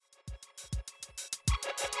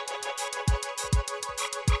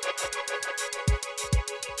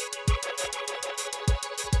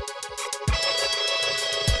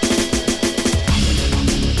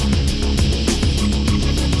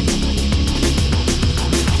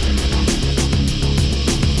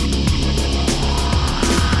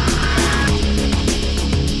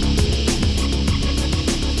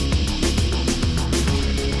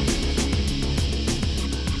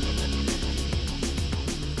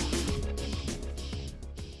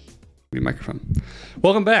New microphone.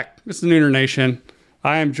 Welcome back. This is the Nooner Nation.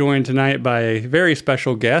 I am joined tonight by a very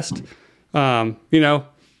special guest.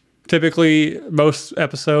 Typically most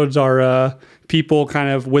episodes are people kind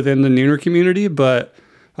of within the Nooner community, but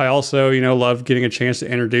I also, love getting a chance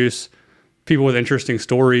to introduce people with interesting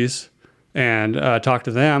stories and talk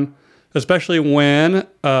to them, especially when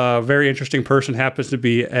a very interesting person happens to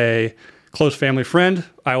be a close family friend.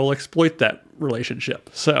 I will exploit that relationship.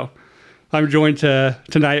 So I'm joined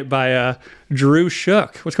tonight by Drew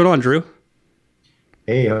Shook. What's going on, Drew?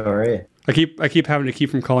 Hey, all right. I keep having to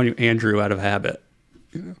keep from calling you Andrew out of habit.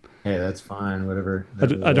 Hey, that's fine. Whatever. I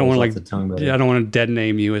don't want the tongue, I don't want to dead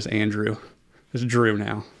name you as Andrew. It's Drew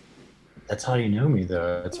now. That's how you know me,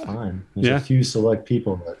 though. It's fine. There's a few select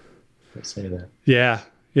people that say that.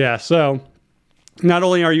 Yeah. So not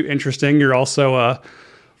only are you interesting, you're also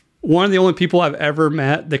one of the only people I've ever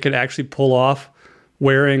met that could actually pull off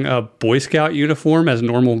wearing a Boy Scout uniform as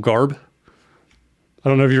normal garb. I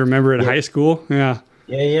don't know if you remember in high school. Yeah.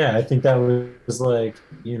 Yeah. I think that was like,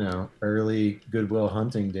 early Goodwill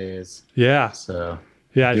Hunting days. Yeah. So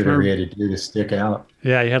yeah, I did remember. what you had to do to stick out.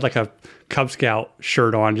 Yeah, you had like a Cub Scout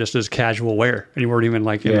shirt on just as casual wear, and you weren't even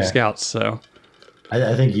like in the Scouts. So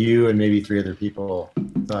I think you and maybe three other people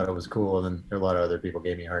thought it was cool, and then a lot of other people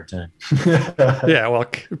gave me a hard time. yeah, well,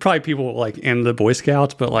 probably people like in the Boy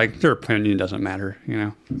Scouts, but like their opinion doesn't matter,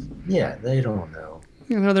 Yeah, they don't know.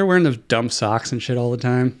 They're wearing those dumb socks and shit all the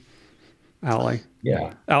time. Out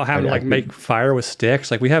having to make fire with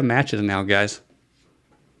sticks. Like we have matches now, guys.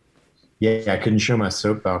 Yeah, I couldn't show my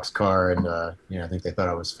soapbox car, and I think they thought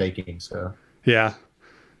I was faking. So yeah.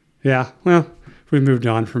 Well, we moved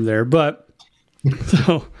on from there, but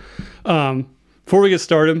so before we get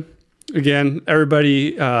started, again,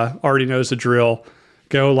 everybody already knows the drill.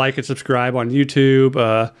 Go like and subscribe on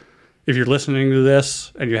YouTube. If you're listening to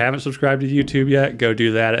this and you haven't subscribed to YouTube yet, go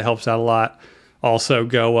do that. It helps out a lot. Also,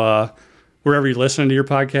 go wherever you listen to your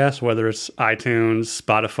podcast, whether it's iTunes,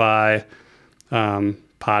 Spotify,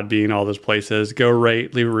 Podbean, all those places. Go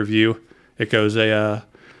rate, leave a review. It goes a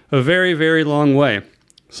very, very long way.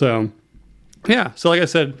 So, yeah. So, like I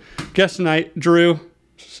said, guest tonight, Drew,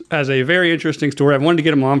 has a very interesting story. I've wanted to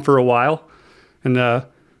get him on for a while, and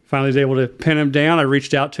finally was able to pin him down. I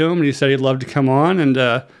reached out to him, and he said he'd love to come on.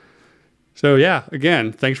 And so, yeah,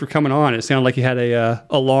 again, thanks for coming on. It sounded like you had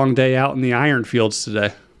a long day out in the iron fields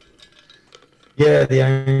today. Yeah, the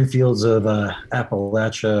iron fields of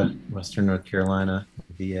Appalachia, Western North Carolina,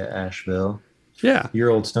 via Asheville. Yeah. Your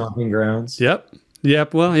old stomping grounds. Yep.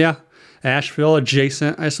 Well, yeah. Asheville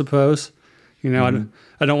adjacent, I suppose. I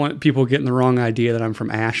don't want people getting the wrong idea that I'm from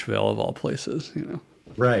Asheville, of all places,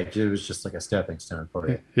 Right. It was just like a stepping stone for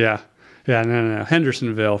you. Yeah. No.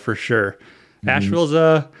 Hendersonville, for sure.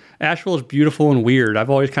 Asheville's beautiful and weird. I've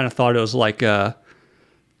always kind of thought it was like, I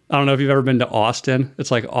don't know if you've ever been to Austin.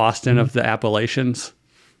 It's like Austin of the Appalachians.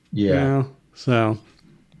 Yeah. So.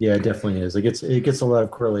 Yeah, it definitely is. It gets a lot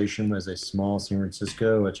of correlation as a small San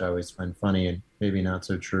Francisco, which I always find funny and maybe not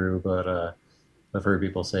so true, but I've heard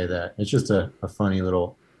people say that. It's just a funny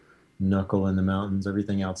little knuckle in the mountains.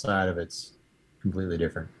 Everything outside of it's completely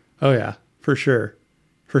different. Oh, yeah, for sure.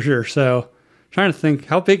 So trying to think,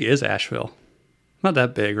 how big is Asheville? Not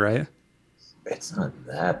that big, right? It's not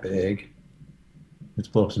that big. Let's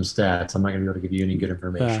pull up some stats. I'm not going to be able to give you any good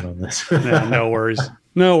information on this. Yeah, no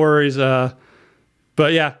worries.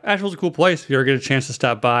 But yeah, Asheville's a cool place. If you ever get a chance to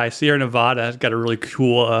stop by, Sierra Nevada has got a really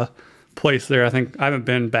cool place there. I think I haven't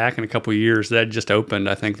been back in a couple of years. That just opened,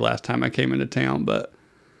 I think, the last time I came into town. But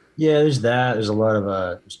yeah, there's that. There's a lot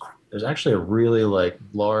of there's actually a really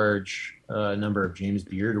large number of James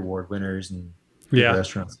Beard Award winners and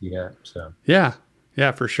restaurants to eat at. So yeah,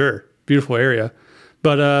 for sure, beautiful area.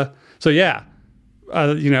 But so yeah.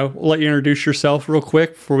 We'll let you introduce yourself real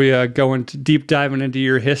quick before we go into deep diving into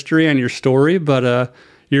your history and your story. But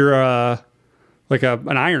you're like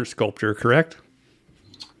an iron sculptor, correct?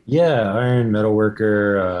 Yeah, iron metal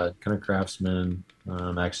worker, kind of craftsman.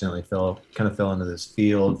 Accidentally fell into this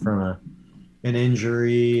field from an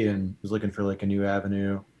injury and was looking for like a new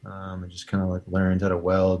avenue. I just kind of like learned how to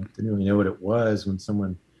weld. Didn't really know what it was when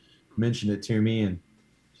someone mentioned it to me, and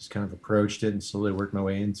just kind of approached it and slowly worked my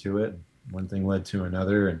way into it. One thing led to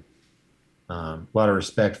another, and a lot of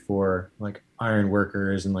respect for like iron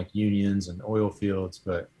workers and like unions and oil fields,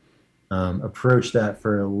 but approached that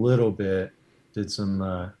for a little bit. Did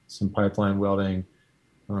some pipeline welding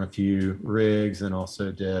on a few rigs, and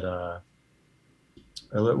also did. I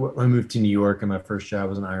moved to New York, and my first job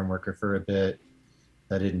was an iron worker for a bit.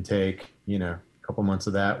 That didn't take, a couple months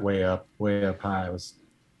of that, way up high. I was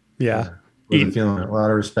wasn't feeling it. A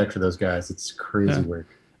lot of respect for those guys. It's crazy work.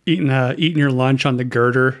 eating your lunch on the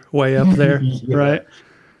girder way up there, Yeah. right?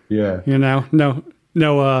 Yeah. You know,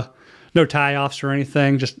 no tie offs or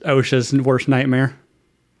anything. Just OSHA's worst nightmare.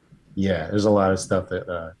 Yeah. There's a lot of stuff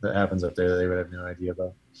that happens up there that they would have no idea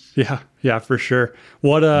about. Yeah, yeah, for sure.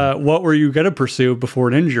 What were you gonna pursue before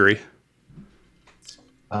an injury?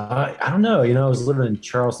 I don't know. I was living in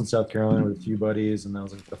Charleston, South Carolina with a few buddies, and that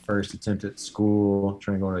was like the first attempt at school,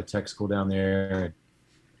 trying to go to a tech school down there,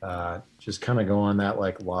 and just kind of go on that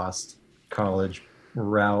like lost college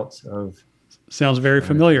route of Sounds very trying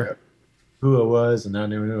to figure familiar. out who it was and not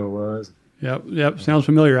knowing who it was. Yep, yep, sounds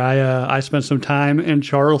familiar. I spent some time in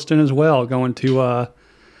Charleston as well, going to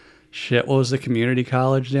what was the community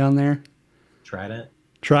college down there? Trident.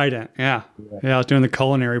 Trident. Yeah, Yeah. yeah. I was doing the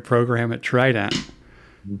culinary program at Trident,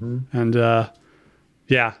 Hmm. and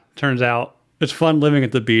yeah, turns out it's fun living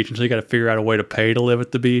at the beach until you got to figure out a way to pay to live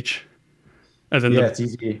at the beach, and then Yeah, it's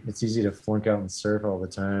easy. It's easy to flunk out and surf all the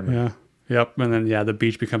time. yeah, yep, and then the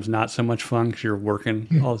beach becomes not so much fun because you're working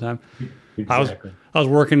all the time. Exactly. I was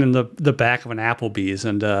working in the back of an Applebee's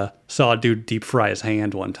and saw a dude deep fry his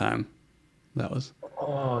hand one time. That was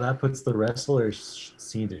Oh, that puts the wrestler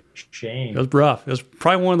scene to it shame. was rough. It was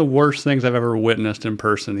probably one of the worst things I've ever witnessed in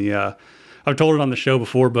person. I've told it on the show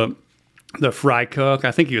before, but the fry cook,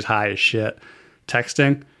 I think he was high as shit,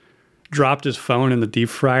 texting, dropped his phone in the deep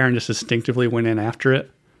fryer and just instinctively went in after it.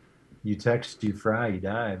 You text, you fry, you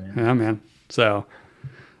die, man. Yeah, man. So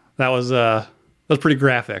that was pretty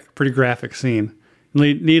graphic scene.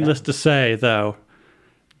 Needless to say, though,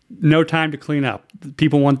 no time to clean up.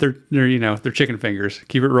 People want their chicken fingers.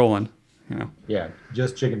 Keep it rolling. Yeah,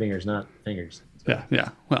 just chicken fingers, not fingers. Yeah, yeah.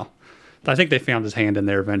 Well, I think they found his hand in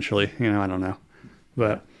there eventually. I don't know,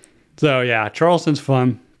 but so yeah, Charleston's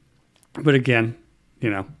fun, but again,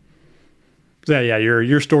 yeah.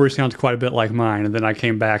 Your story sounds quite a bit like mine, and then I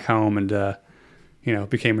came back home and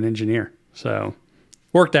became an engineer. So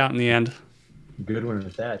worked out in the end. Good one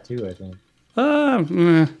with that too, I think.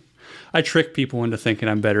 Uh, I trick people into thinking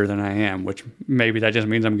I'm better than I am, which maybe that just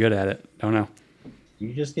means I'm good at it. Don't know.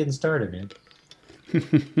 You're just getting started, man.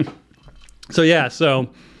 So yeah,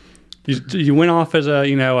 you went off as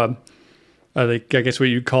I guess what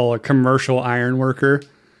you'd call a commercial iron worker,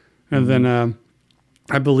 and then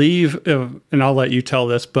I believe, and I'll let you tell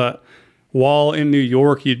this, but while in New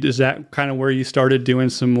York, is that kind of where you started doing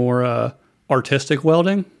some more artistic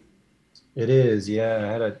welding? It is,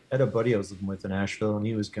 yeah. I had a buddy I was living with in Asheville, and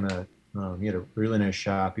he was gonna. He had a really nice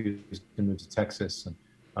shop. He was gonna move to Texas, and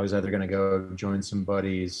I was either gonna go join some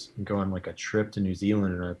buddies and go on like a trip to New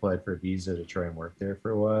Zealand, and I applied for a visa to try and work there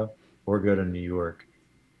for a while, or go to New York,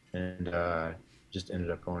 and just ended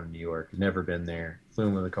up going to New York. Never been there. Flew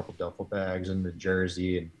in with a couple duffel bags into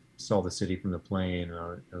Jersey and saw the city from the plane.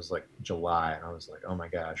 And it was like July, and I was like, oh my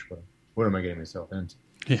gosh, what am I getting myself into?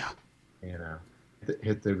 Yeah,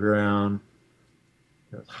 Hit the ground.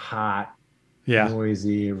 It was hot, yeah,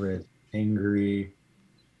 noisy, really angry,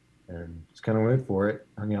 and just kind of went for it.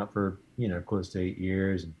 Hung out for close to 8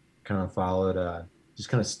 years, and kind of followed. Just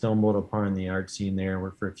kind of stumbled upon the art scene there.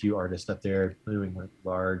 Worked for a few artists up there doing like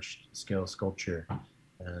large scale sculpture,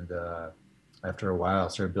 and after a while,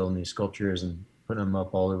 started building these sculptures and putting them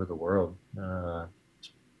up all over the world.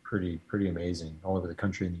 It's pretty amazing, all over the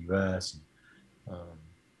country in the U.S. And,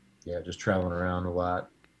 yeah, just traveling around a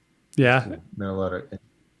lot. yeah, Met a lot of.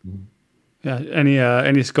 yeah.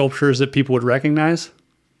 Any sculptures that people would recognize?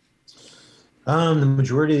 The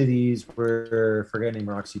majority of these were for a guy named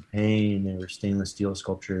Roxy Payne. They were stainless steel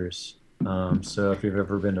sculptures. So if you've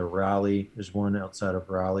ever been to Raleigh, there's one outside of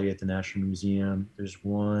Raleigh at the National Museum. There's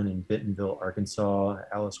one in Bentonville, Arkansas, at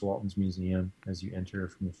Alice Walton's Museum as you enter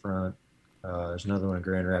from the front. There's another one in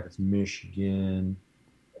Grand Rapids, Michigan,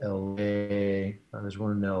 LA.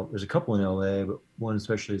 There's a couple in LA, but one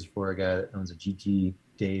especially is for a guy that owns a GT,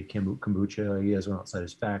 Dave Kombucha. He has one outside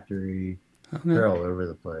his factory. Okay. They're all over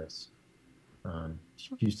the place.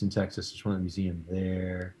 Houston, Texas, there's one museum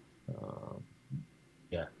there.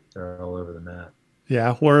 Yeah, they're all over the map.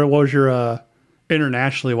 Yeah. What was your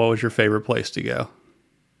internationally? What was your favorite place to go?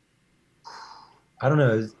 I don't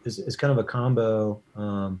know. It's kind of a combo.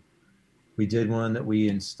 We did one that we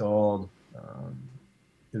installed.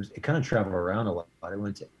 It kind of traveled around a lot. I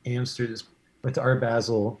went to Amsterdam, went to Art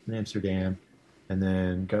Basel in Amsterdam, and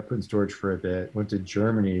then got put in storage for a bit. Went to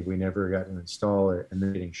Germany. We never got to install it, and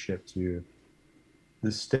then getting shipped to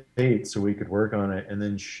the States so we could work on it, and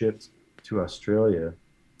then shipped to Australia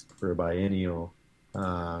for a biennial.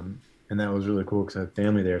 And that was really cool because I had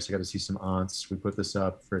family there, so I got to see some aunts. We put this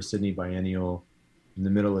up for a Sydney biennial in the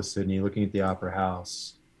middle of Sydney, looking at the Opera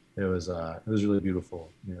House. it was really beautiful,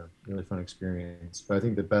 really fun experience. But I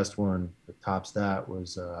think the best one that tops that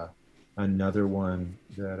was another one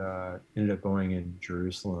that ended up going in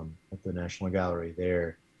Jerusalem at the National Gallery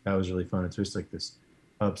there. That was really fun. It's just like this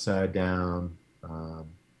upside down,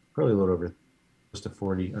 probably a little over close to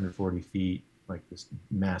 40, under 40 feet, like this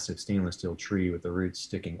massive stainless steel tree with the roots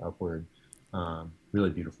sticking upward. Really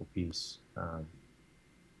beautiful piece.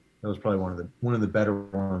 That was probably one of the better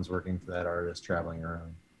ones working for that artist, traveling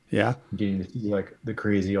around, Yeah. getting to see like the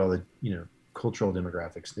crazy, all the cultural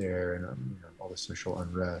demographics there, and all the social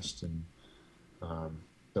unrest and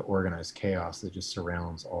the organized chaos that just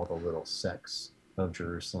surrounds all the little sects of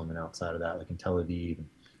Jerusalem and outside of that, like in Tel Aviv,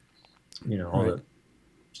 and all Right. the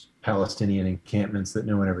Palestinian encampments that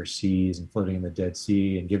no one ever sees, and floating in the Dead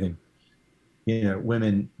Sea, and giving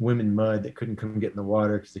women mud that couldn't come get in the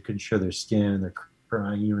water because they couldn't show their skin, and they're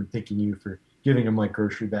crying you and thanking you for giving them like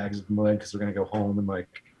grocery bags of mud because they're gonna go home and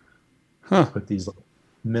like Huh. put these like,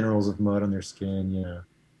 minerals of mud on their skin.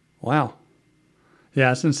 Wow.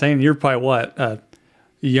 Yeah, it's insane. You're probably what, a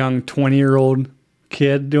young 20-year-old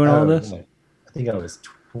kid doing all Oh, this? yeah. I think I was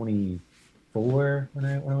 24 when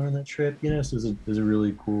I went on that trip. So it was a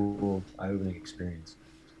really cool, eye-opening experience.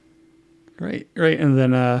 Great. Great. And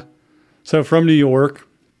then, so from New York,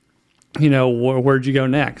 where'd you go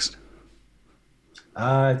next?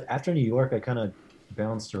 After New York, I kind of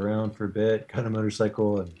bounced around for a bit, got a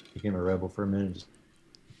motorcycle, and became a rebel for a minute. Just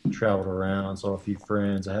traveled around, saw a few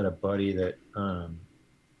friends. I had a buddy that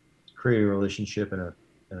created a relationship in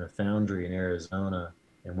a foundry in Arizona,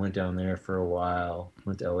 and went down there for a while.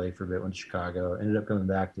 Went to LA for a bit, went to Chicago, ended up coming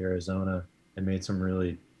back to Arizona and made some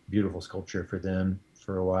really beautiful sculpture for them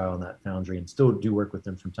for a while in that foundry, and still do work with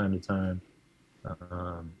them from time to time.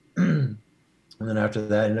 Um, and then after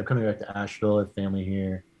that, I ended up coming back to Asheville. I have family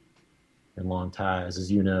here and long ties,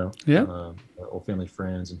 as you know, Yeah. old family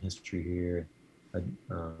friends and history here. A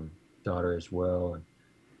daughter as well, and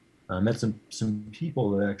I met some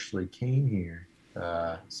people that actually came here,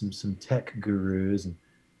 some tech gurus, and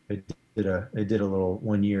they did a little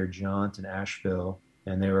 1 year jaunt in Asheville,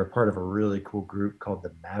 and they were a part of a really cool group called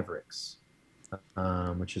the Mavericks,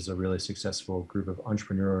 which is a really successful group of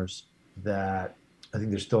entrepreneurs that I think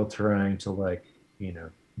they're still trying to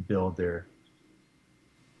build their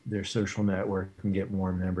social network and get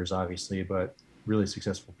more members, obviously, but really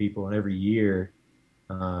successful people. And every year,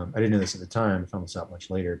 I didn't know this at the time, I found this out much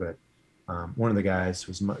later, but one of the guys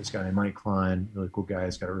was this guy named Mike Klein, really cool guy.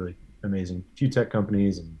 He's got a really amazing few tech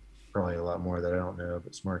companies and probably a lot more that I don't know,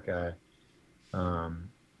 but smart guy.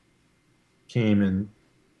 Came and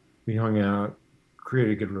we hung out,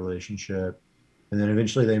 created a good relationship, and then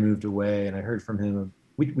eventually they moved away. And I heard from him.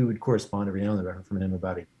 We would correspond every now and then. I heard from him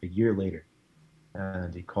about a year later,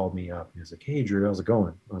 and he called me up. He was like, "Hey, Drew, how's it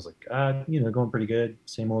going?" I was like, going pretty good.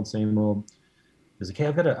 Same old, same old." He was like, "Hey,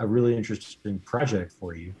 I've got a really interesting project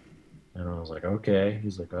for you." And I was like, "Okay."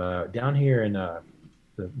 He's like, "Down here in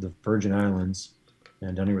the Virgin Islands,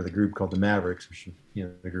 and down here with a group called the Mavericks, which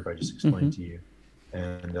the group I just explained to you,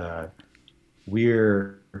 and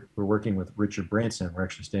we're working with Richard Branson. We're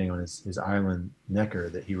actually staying on his island Necker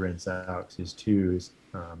that he rents out. 'Cause his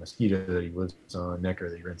mosquito that he lives on Necker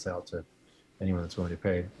that he rents out to anyone that's willing to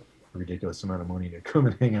pay a ridiculous amount of money to come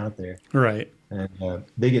and hang out there." Right. And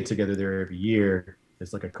they get together there every year.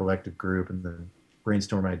 It's like a collective group, and then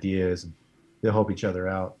brainstorm ideas, and they'll help each other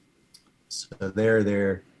out. So they're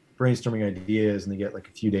there brainstorming ideas, and they get like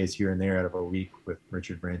a few days here and there out of a week with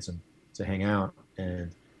Richard Branson to hang out.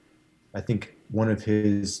 And I think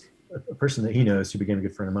a person that he knows who became a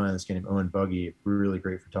good friend of mine, this guy named Owen Buggy, a really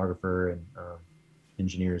great photographer and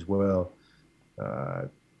engineer as well,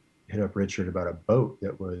 hit up Richard about a boat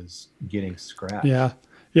that was getting scrapped. Yeah.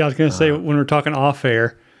 Yeah. I was going to say, when we're talking off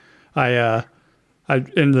air, I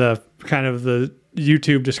in the kind of the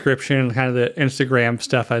YouTube description, kind of the Instagram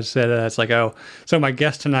stuff, I said, it's like, oh, so my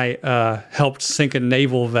guest tonight helped sink a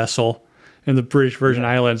naval vessel in the British Virgin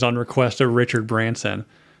Islands on request of Richard Branson.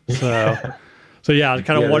 So, yeah, I was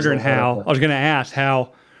kind of wondering how, I was going to ask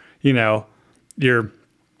how, you're,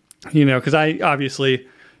 because I obviously,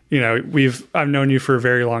 I've known you for a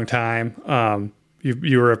very long time.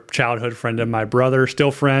 You were a childhood friend of my brother,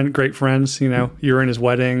 still great friends. You were in his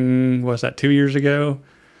wedding. Was that 2 years ago?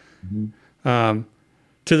 Mm-hmm.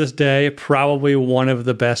 To this day, probably one of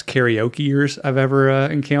the best karaokeers I've ever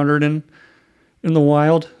encountered in the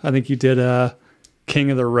wild. I think you did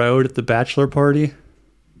King of the Road at the bachelor party.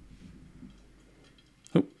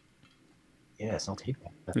 Oh. Yes, I'll take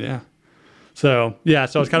that. Yeah. So I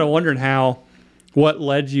was kind of wondering what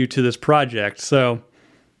led you to this project. So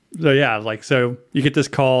you get this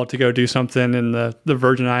call to go do something in the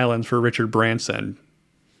Virgin Islands for Richard Branson.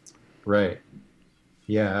 Right.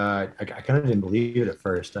 Yeah, I kind of didn't believe it at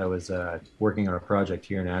first. I was working on a project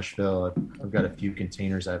here in Asheville. I've got a few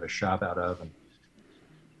containers I have a shop out of, and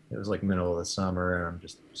it was like middle of the summer, and I'm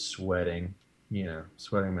just sweating,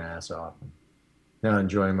 sweating my ass off. And not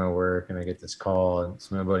enjoying my work, and I get this call, and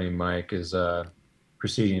so my buddy Mike is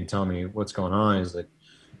proceeding to tell me what's going on. He's like,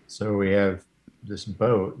 so we have this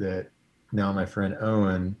boat that now my friend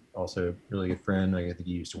Owen, also a really good friend, I think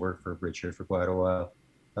he used to work for Richard for quite a while,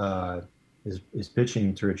 uh, is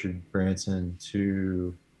pitching to Richard Branson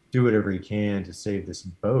to do whatever he can to save this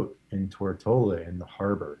boat in Tortola in the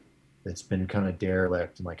harbor that's been kind of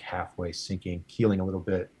derelict and like halfway sinking, keeling a little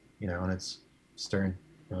bit, on its stern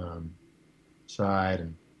side.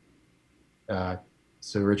 And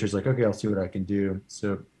so Richard's like, okay, I'll see what I can do.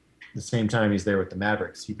 So at the same time he's there with the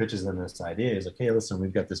Mavericks, he pitches them this idea. He's like, hey, listen,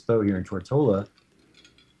 we've got this boat here in Tortola.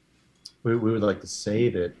 We would like to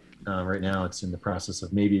save it. Right now it's in the process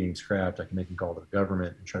of maybe being scrapped. I can make a call to the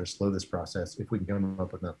government and try to slow this process if we can come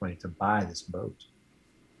up with enough money to buy this boat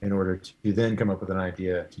in order to then come up with an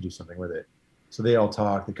idea to do something with it. So they all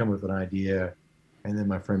talk, they come up with an idea, and then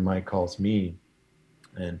my friend Mike calls me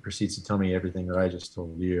and proceeds to tell me everything that I just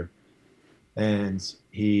told you. And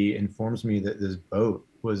he informs me that this boat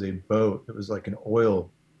was a boat that was like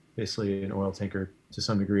basically an oil tanker to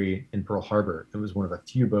some degree in Pearl Harbor. It was one of a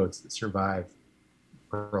few boats that survived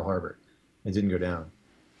Pearl Harbor and didn't go down.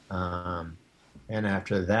 And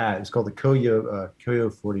after that, it's called the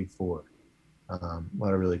Koyo 44. A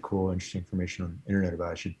lot of really cool, interesting information on the internet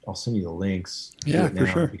about it. I'll send you the links. Yeah, for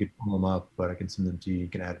sure. You could pull them up, but I can send them to you. You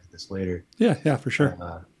can add it to this later. Yeah, for sure.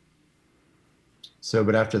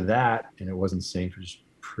 But after that, and it wasn't synced, which is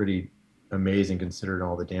pretty amazing considering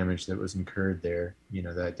all the damage that was incurred there,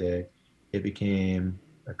 that day. It became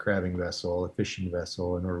a crabbing vessel, a fishing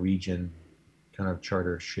vessel, a Norwegian kind of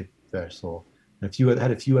charter ship vessel, and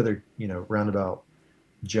had a few other, roundabout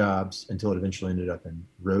jobs until it eventually ended up in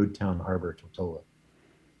Road Town Harbor, Tortola,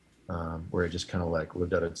 where it just kind of like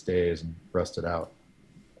lived out its days and rusted out.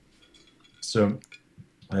 So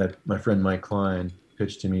my friend Mike Klein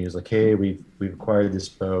pitched to me. He was like, hey, we've acquired this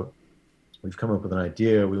boat. We've come up with an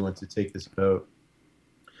idea. We want to take this boat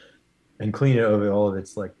and clean it of all of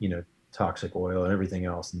its like, toxic oil and everything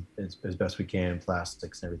else, and as best we can,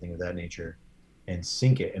 plastics and everything of that nature, and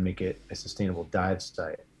sink it and make it a sustainable dive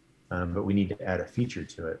site. But we need to add a feature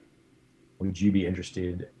to it. Would you be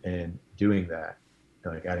interested in doing that?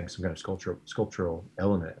 Like adding some kind of sculptural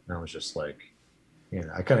element? And I was just like,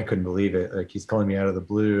 I kind of couldn't believe it. Like he's calling me out of the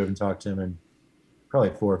blue. I haven't talked to him in probably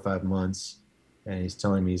 4 or 5 months. And he's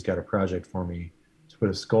telling me he's got a project for me to put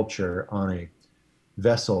a sculpture on a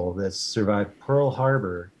vessel that's survived Pearl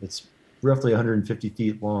Harbor. It's roughly 150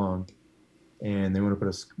 feet long. And they want to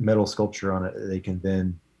put a metal sculpture on it that they can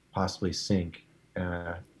then possibly sink.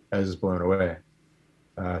 I was just blown away.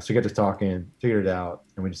 So we got to talking, figured it out,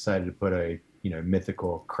 and we decided to put a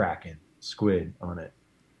mythical kraken squid on it.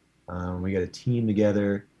 We got a team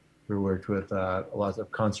together. We worked with a lot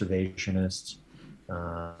of conservationists,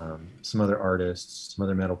 some other artists, some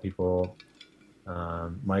other metal people,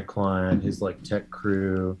 Mike Klein, his like tech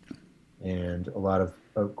crew, and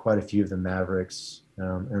quite a few of the Mavericks,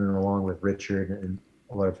 and then along with Richard and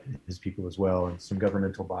a lot of his people as well, and some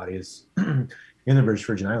governmental bodies in the British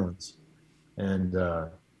Virgin Islands. And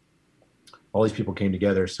all these people came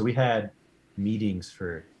together. So we had meetings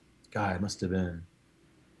for, God, it must have been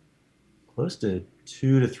close to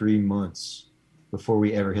 2 to 3 months before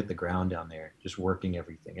we ever hit the ground down there, just working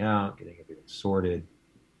everything out, getting everything sorted.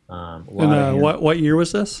 What year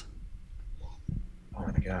was this? Oh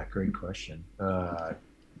my God, great question. Let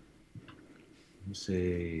me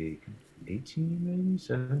say 18, maybe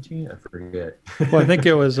 17. I forget. Well, I think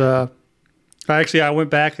it was. Actually, I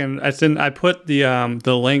went back and I put the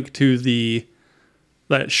link to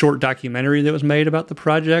that short documentary that was made about the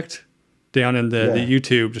project down in the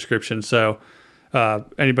YouTube description. So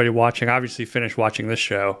anybody watching, obviously finish watching this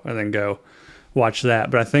show and then go watch that.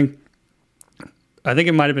 But I think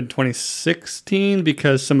it might have been 2016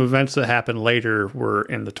 because some events that happened later were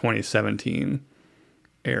in the 2017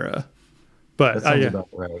 era. But that sounds about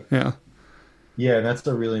right. Yeah. Yeah, that's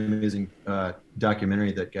a really amazing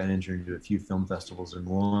documentary that got entered into a few film festivals and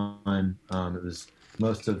won. It was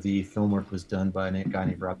most of the film work was done by a guy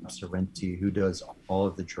named Rob Sorrenti, who does all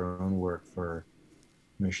of the drone work for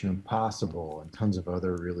Mission Impossible and tons of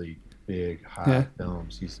other really big high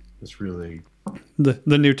films. He's just really the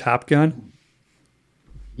new Top Gun.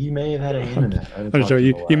 He may have had a hand in it. I'm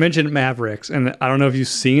sorry, you mentioned Mavericks, and I don't know if you've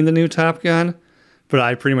seen the new Top Gun, but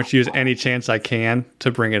I pretty much use any chance I can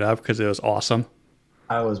to bring it up because it was awesome.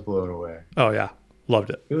 I was blown away. Oh yeah,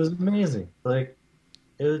 loved it. It was amazing. Like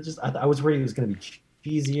it was just I was worried it was going to be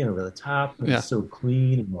cheesy and over the top. It Yeah. was so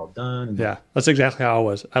clean and well done. And Yeah. That's exactly how I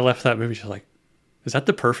was. I left that movie just like, is that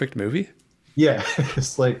the perfect movie? yeah,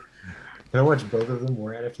 it's like, can I watch both of them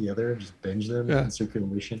one right after the other and just binge them Yeah. in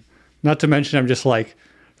circulation? Not to mention, I'm just like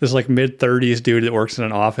this like mid-30s dude that works in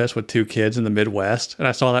an office with two kids in the Midwest. And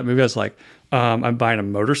I saw that movie. I was like, I'm buying a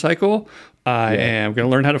motorcycle. I Yeah, am going to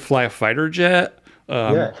learn how to fly a fighter jet.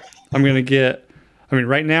 Um, yeah, I'm going to get, I mean,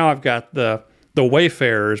 right now I've got the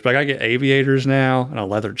Wayfarers, but I got to get aviators now and a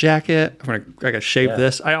leather jacket. I got to shave yeah,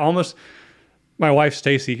 this. My wife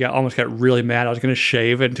Stacy almost got really mad. I was going to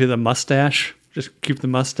shave into the mustache, just keep the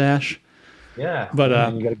mustache. yeah. But Hey,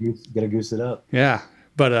 man, you gotta goose it up. yeah,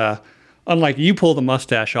 but unlike you pull the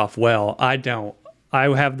mustache off well, I don't. I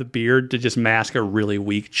have the beard to just mask a really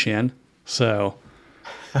weak chin, so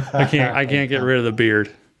I can't get rid of the beard.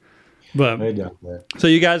 But I doubt that. so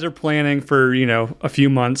you guys are planning for a few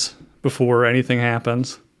months before anything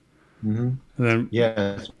happens, Hmm. and then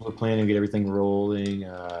Yeah, so we're planning to get everything rolling.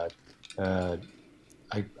 Uh,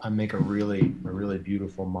 I make a really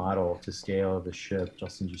beautiful model to scale of the ship, which I'll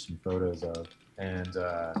send you some photos of. And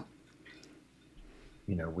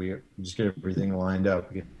we just get everything lined up.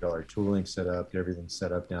 We get all our tooling set up, get everything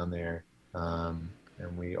set up down there,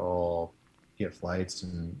 and we all get flights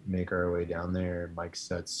and make our way down there. Mike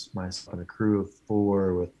sets myself and a crew of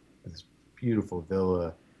four with this beautiful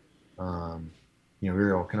villa. Um, we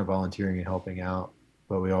were all kind of volunteering and helping out,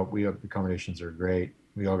 but we the accommodations are great.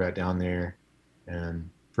 We all got down there, and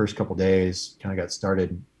first couple days kind of got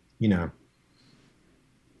started. You know,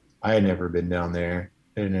 I had never been down there.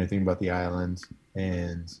 I didn't know anything about the island,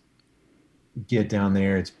 and get down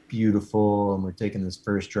there. It's beautiful, and we're taking this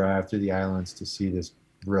first drive through the islands to see this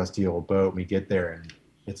rusty old boat. We get there, and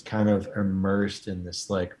it's kind of immersed in this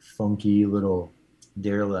like funky little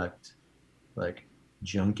derelict, like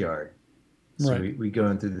junkyard. So right, we go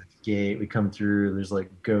in through the gate. We come through. There's like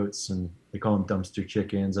goats, and they call them dumpster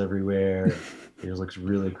chickens everywhere. It just looks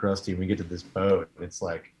really crusty. We get to this boat. It's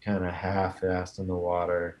like kind of half-assed in the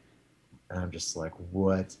water, and I'm just like,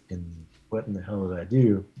 what in the hell did I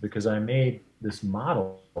do? Because I made this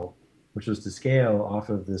model, which was to scale off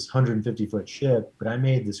of this 150-foot ship, but I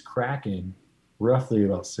made this Kraken roughly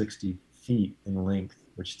about 60 feet in length,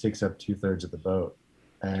 which takes up two-thirds of the boat.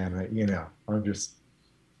 And I'm just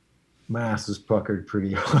my ass is puckered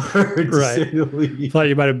pretty hard to right. say the least. Thought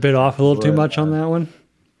you might have bit off a little too But much on that one.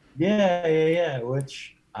 yeah, yeah, yeah.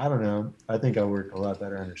 Which I don't know. I think I work a lot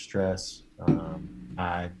better under stress.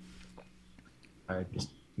 I just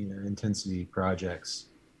intensity projects.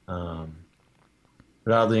 Um,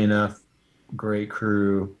 but oddly enough, great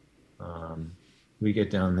crew. Um, we get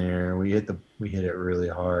down there. We hit it really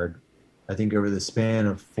hard. I think over the span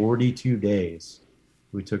of 42 days,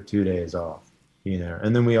 we took 2 days off.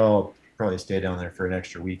 And then we all probably stayed down there for an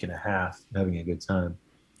extra week and a half, having a good time.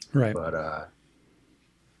 Right. But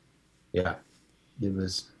yeah, it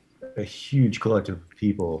was a huge collective of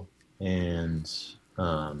people, and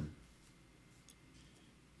um,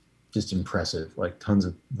 just impressive. Like tons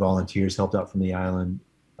of volunteers helped out from the island.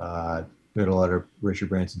 We had a lot of Richard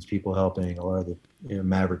Branson's people helping, a lot of the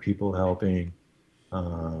Maverick people helping.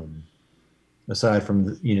 Um, Aside from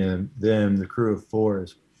them, the crew of four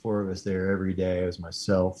of us there every day. It was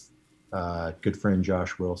myself, good friend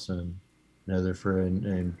Josh Wilson, another friend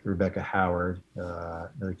named Rebecca Howard,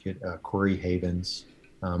 another kid Corey Havens,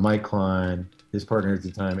 Mike Klein, his partner at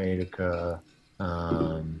the time Adika,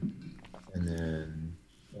 and then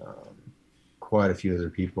quite a few other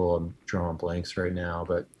people. I'm drawing blanks right now,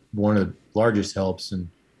 but one of the largest helps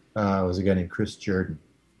was a guy named Chris Jordan.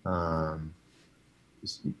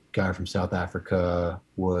 This guy from South Africa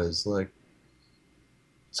was like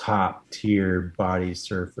top tier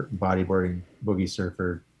bodyboarding boogie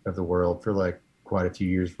surfer of the world for like quite a few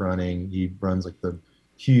years running. He runs like the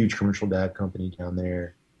huge commercial dad company down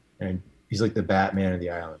there, and he's like the Batman of the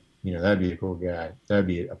island. That'd be a cool guy. That'd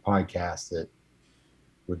be a podcast that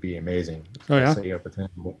would be amazing. Oh I'll yeah. set you up with him.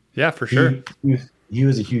 Yeah, for sure. He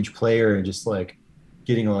was a huge player, and just like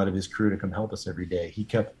getting a lot of his crew to come help us every day.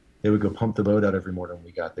 They would go pump the boat out every morning when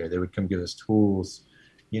we got there. They would come give us tools.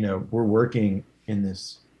 We're working in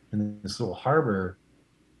this little harbor,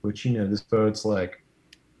 which this boat's like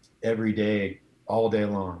every day, all day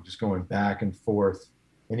long, just going back and forth,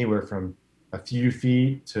 anywhere from a few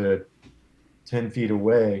feet to 10 feet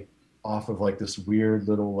away, off of like this weird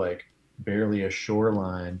little like barely a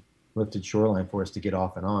lifted shoreline for us to get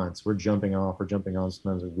off and on. So we're jumping off,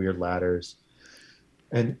 sometimes with weird ladders,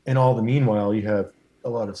 and all the meanwhile you have a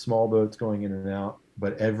lot of small boats going in and out.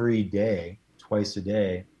 But every day, twice a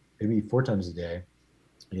day, maybe four times a day,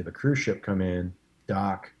 you have a cruise ship come in,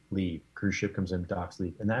 dock, leave, cruise ship comes in, docks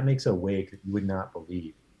leak, and that makes a wake that you would not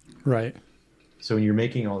believe. Right. So when you're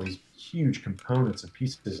making all these huge components and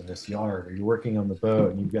pieces in this yard, or you're working on the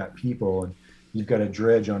boat and you've got people and you've got a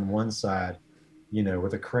dredge on one side,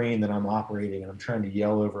 with a crane that I'm operating, and I'm trying to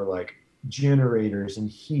yell over like generators and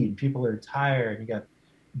heat, and people are tired, and you got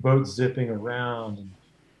boats zipping around and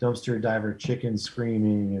dumpster diver chickens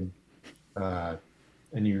screaming, uh,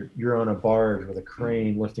 and you're on a barge with a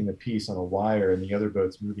crane lifting a piece on a wire, and the other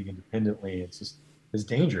boat's moving independently. It's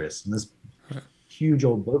dangerous, and this huge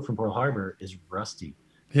old boat from Pearl Harbor is rusty.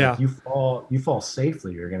 Yeah. Like you fall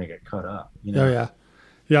safely, you're gonna get cut up. Oh yeah.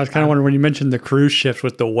 Yeah. I was kind of wondering when you mentioned the cruise ships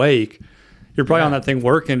with the wake, you're probably on that thing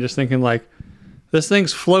working, just thinking like, this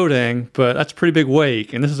thing's floating, but that's a pretty big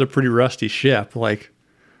wake, and this is a pretty rusty ship. Like,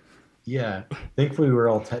 Yeah, thankfully we were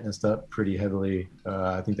all tetanused up pretty heavily.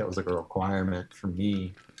 I think that was like a requirement for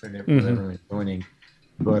me for everyone joining.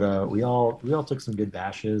 But we all took some good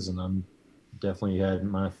bashes, and I'm definitely had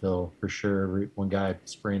my fill for sure. One guy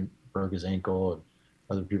broke his ankle, and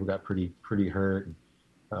other people got pretty hurt.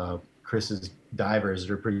 Chris's divers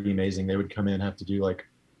are pretty amazing. They would come in and have to do like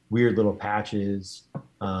weird little patches.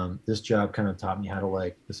 This job kind of taught me how to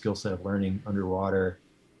like the skill set of learning underwater,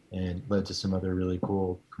 and led to some other really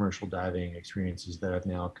cool commercial diving experiences that I've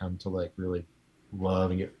now come to like really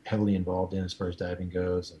love and get heavily involved in as far as diving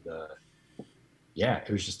goes. And yeah,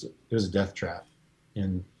 it was a death trap,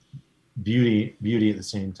 and beauty at the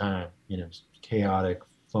same time. Chaotic,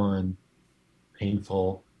 fun,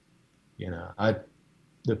 painful.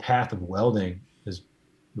 The path of welding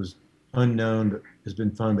was unknown, but has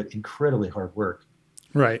been fun, but incredibly hard work.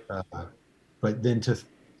 right. But then to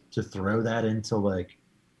throw that into like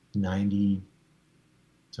 90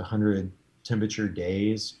 to 100 temperature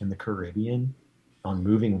days in the Caribbean on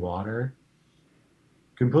moving water,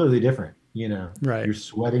 completely different. Right. You're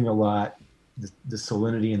sweating a lot, the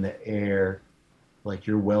salinity in the air, like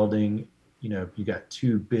you're welding. You got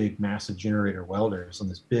two big, massive generator welders on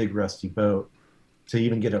this big rusty boat. To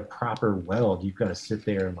even get a proper weld, you've got to sit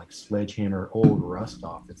there and like sledgehammer old rust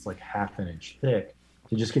off. It's like half an inch thick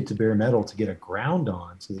to just get to bare metal to get a ground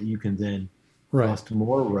on, so that you can then rust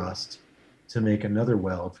more rust to make another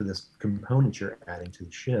weld for this component you're adding to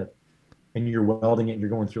the ship. And you're welding it, and you're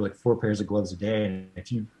going through like 4 pairs of gloves a day. And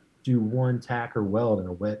if you do one tack or weld in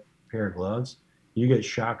a wet pair of gloves, you get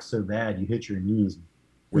shocked so bad you hit your knees and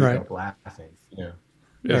wake up laughing. Yeah.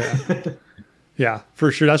 Yeah,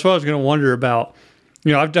 for sure. That's what I was going to wonder about.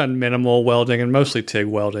 I've done minimal welding and mostly TIG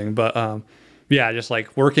welding, but yeah, just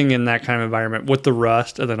like working in that kind of environment with the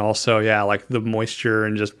rust, and then also, yeah, like the moisture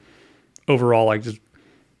and just overall, like just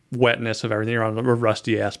wetness of everything. You're on a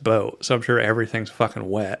rusty ass boat, so I'm sure everything's fucking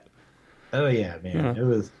wet. Oh yeah, man. It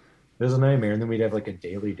was a nightmare. And then we'd have like a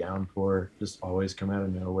daily downpour just always come out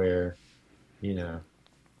of nowhere, you know.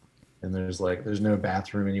 And there's no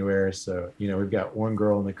bathroom anywhere. So, we've got one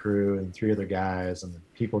girl in the crew and 3 other guys, and the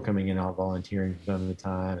people coming in all volunteering from time to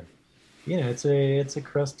time. And it's a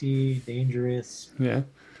crusty, dangerous, Yeah.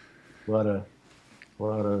 a lot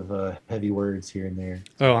of heavy words here and there.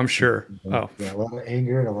 Oh, I'm sure. Oh, Yeah, a lot of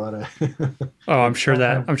anger and a lot of oh, I'm sure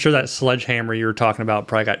that sledgehammer you were talking about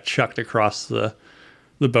probably got chucked across the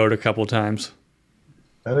boat a couple times.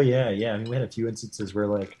 Oh yeah, yeah. I mean, we had a few instances where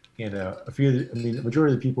the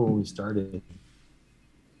majority of the people when we started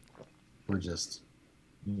were just,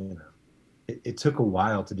 it took a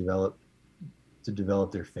while to develop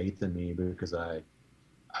their faith in me, because I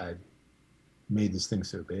made this thing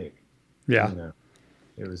so big. Yeah.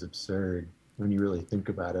 It was absurd when you really think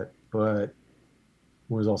about it. But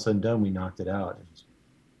when it was all said and done, we knocked it out.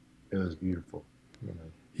 It was beautiful.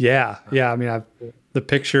 Yeah. Yeah. I mean, the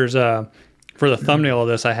pictures, for the thumbnail of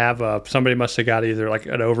this, I have somebody must have got either like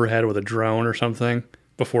an overhead with a drone or something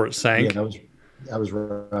before it sank. Yeah, that was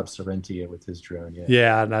Rob Sorrentia with his drone. Yeah.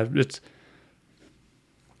 Yeah, and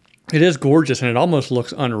it is gorgeous, and it almost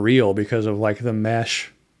looks unreal because of like the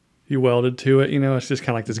mesh you welded to it. It's just kind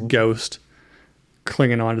of like this ghost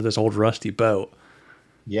clinging onto this old rusty boat.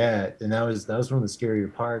 Yeah, and that was one of the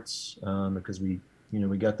scarier parts, because we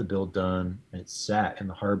got the build done, and it sat in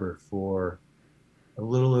the harbor for a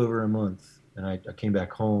little over a month. And I came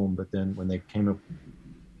back home, but then when they came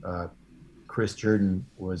up, Chris Jordan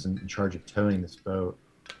was in charge of towing this boat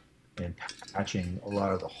and patching a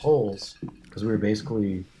lot of the holes, because we were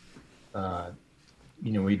basically,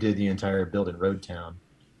 we did the entire build in Road Town.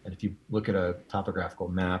 And if you look at a topographical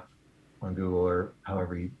map on Google, or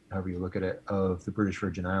however you look at it, of the British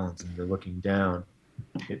Virgin Islands, and you're looking down,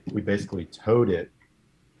 we basically towed it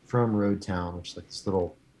from Road Town, which is like this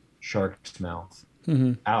little shark's mouth,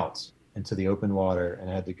 out into the open water, and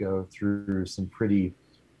had to go through some pretty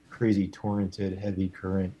crazy torrented, heavy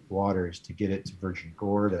current waters to get it to Virgin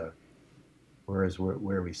Gorda, whereas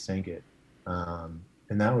where we sank it. And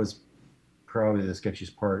that was probably the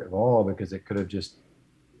sketchiest part of all because it could have just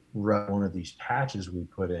run one of these patches we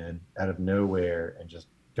put in out of nowhere and just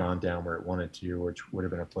gone down where it wanted to, which would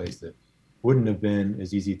have been a place that wouldn't have been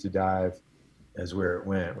as easy to dive as where it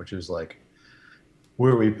went, which was like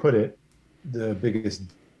where we put it. The biggest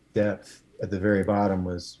depth at the very bottom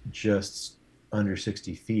was just under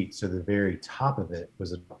 60 feet. So the very top of it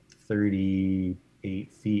was about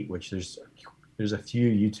 38 feet, which there's a few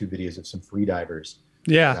YouTube videos of some free divers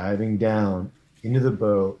diving down into the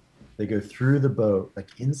boat. They go through the boat, like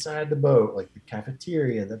inside the boat, like the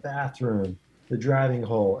cafeteria, the bathroom, the driving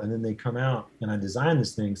hole, and then they come out. And I designed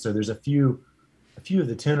this thing so there's a few of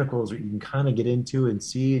the tentacles that you can kind of get into and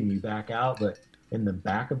see, and you back out. But in the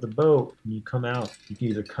back of the boat, when you come out, you can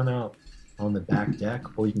either come out on the back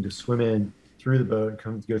deck, or you can just swim in through the boat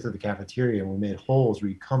and go through the cafeteria. And we made holes where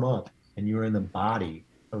you come up and you were in the body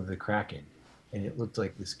of the Kraken, and it looked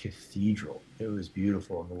like this cathedral. It was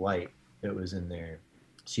beautiful, and the light that was in there.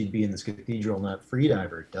 She'd be in this cathedral, and that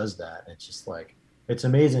freediver does that. And it's just like, it's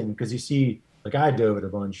amazing because you see, like I dove it a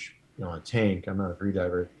bunch, on a tank. I'm not a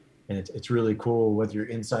freediver, and it's really cool whether you're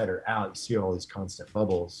inside or out. You see all these constant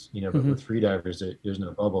bubbles, but with freedivers, there's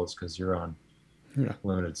no bubbles because you're on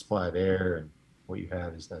limited supply of air, and what you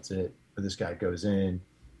have is that's it. But this guy goes in,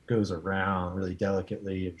 goes around really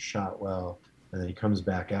delicately and shot well, and then he comes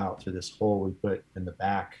back out through this hole we put in the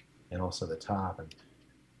back and also the top, and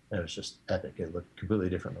it was just epic. It looked completely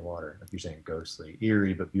different in the water, like you're saying, ghostly,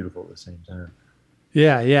 eerie, but beautiful at the same time.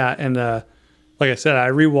 Yeah, and like I said, I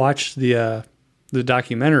rewatched the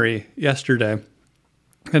documentary yesterday,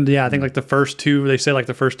 and I think like the first two, they say like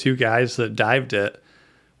the first two guys that dived it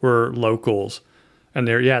were locals, and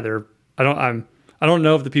I don't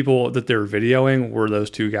know if the people that they're videoing were those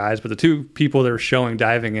two guys, but the two people that were showing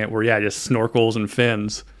diving it were just snorkels and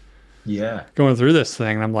fins, going through this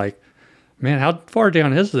thing, and I'm like, man, how far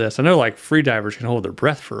down is this? I know like free divers can hold their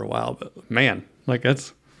breath for a while, but man, like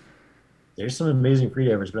there's some amazing free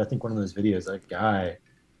divers, but I think one of those videos, that guy,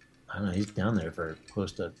 I don't know, he's down there for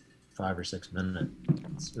close to 5 or 6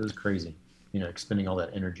 minutes. It was crazy, expending all that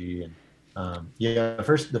energy. And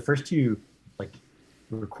the first two like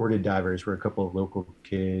recorded divers were a couple of local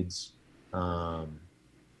kids,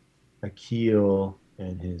 Akil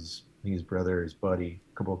and his brother, his buddy,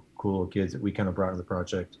 a couple of cool kids that we kind of brought into the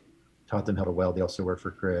project. Taught them how to weld. They also work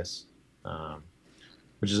for Chris,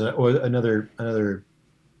 which is another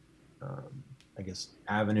I guess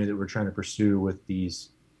avenue that we're trying to pursue with these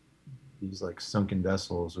like sunken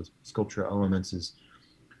vessels with sculptural elements. Is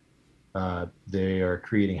they are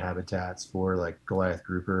creating habitats for like Goliath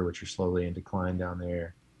grouper, which are slowly in decline down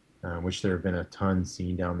there, which there have been a ton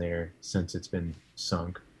seen down there since it's been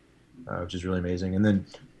sunk, which is really amazing. And then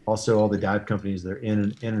also all the dive companies that are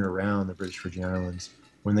in and around the British Virgin Islands,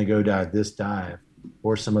 when they go dive this dive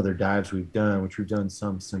or some other dives we've done, which we've done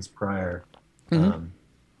some since prior,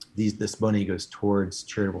 this money goes towards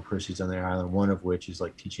charitable proceeds on their island, one of which is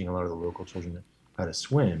like teaching a lot of the local children how to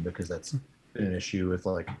swim, because that's been an issue with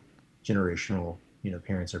like generational,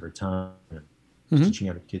 parents over time, and teaching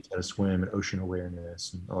out kids how to swim and ocean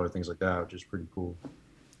awareness and a lot of things like that, which is pretty cool.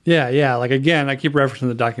 Yeah. Like, again, I keep referencing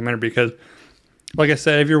the documentary because, like I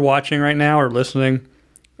said, if you're watching right now or listening,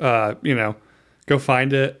 go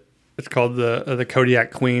find it. It's called the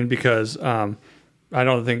Kodiak Queen because I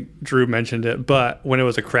don't think Drew mentioned it, but when it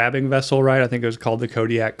was a crabbing vessel, right? I think it was called the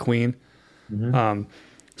Kodiak Queen.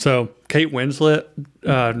 So Kate Winslet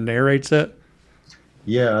narrates it.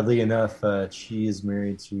 Yeah, oddly enough, she is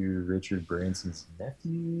married to Richard Branson's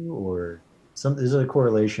nephew, or some. There's a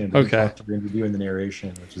correlation. But okay. We talked to her doing the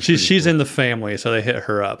narration, which is she's cool. in the family, so they hit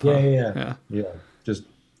her up. Yeah. Just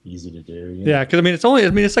easy to do. Yeah, because it's like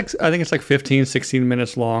I think it's like 15, 16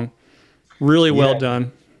 minutes long. Really well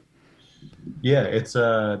done. Yeah, it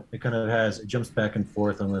kind of it jumps back and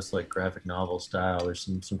forth on this like graphic novel style. There's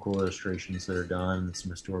some cool illustrations that are done, some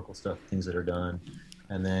historical things that are done,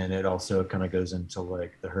 and then it also kind of goes into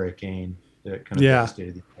like the hurricane that kind of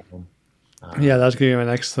devastated the film. Yeah, that's gonna be my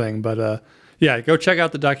next thing, but go check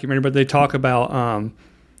out the documentary. But they talk about down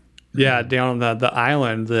on the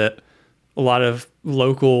island that a lot of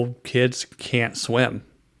local kids can't swim,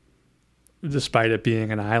 despite it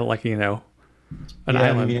being an island, like an island.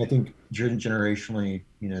 I mean, I think generationally,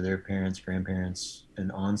 their parents, grandparents,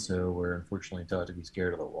 and onso were unfortunately taught to be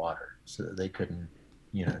scared of the water, so that they couldn't,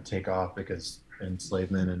 take off because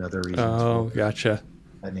enslavement and other reasons. Oh, gotcha.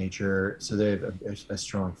 That nature, so they have a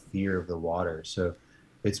strong fear of the water. So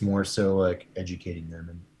it's more so like educating them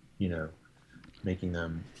and making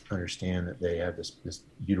them understand that they have this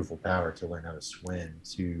beautiful power to learn how to swim,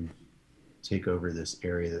 to take over this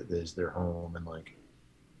area that is their home, and like,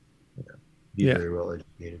 you know, be Yeah. very well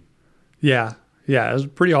educated. Yeah. Yeah. It was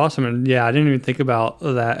pretty awesome. And yeah, I didn't even think about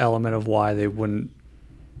that element of why they wouldn't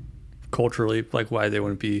culturally, like why they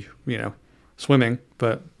wouldn't be, swimming,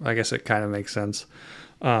 but I guess it kind of makes sense.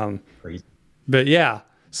 Um, Crazy. but yeah,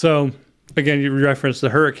 so again, you referenced the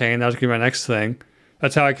hurricane. That was gonna be my next thing.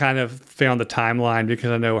 That's how I kind of found the timeline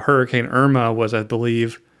because I know Hurricane Irma was, I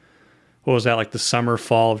believe, what was that, like the summer,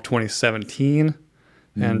 fall of 2017?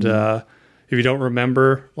 And Mm-hmm. if you don't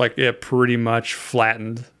remember, like it pretty much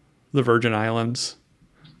flattened the Virgin Islands.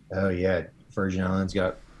 Oh yeah, Virgin Islands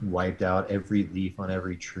got wiped out. Every leaf on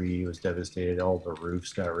every tree was devastated. All the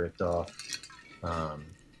roofs got ripped off. Um,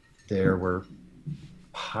 there were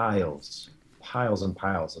piles and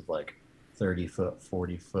piles of like 30-foot,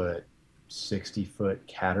 40-foot, 60-foot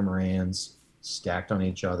catamarans stacked on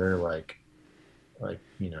each other like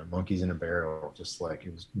monkeys in a barrel. Just like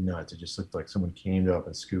it was nuts. It just looked like someone came up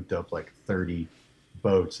and scooped up like 30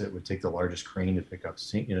 boats that would take the largest crane to pick up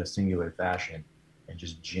in a singular fashion and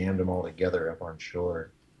just jammed them all together up on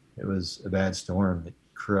shore. It was a bad storm that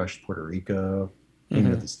crushed Puerto Rico, came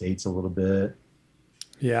into Hmm. the States a little bit.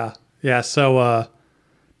 Yeah, yeah. So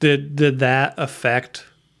did that affect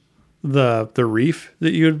the reef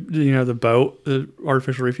that the boat, the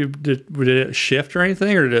artificial reef? Did it shift or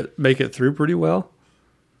anything, or did it make it through pretty well?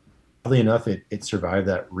 Oddly enough, it survived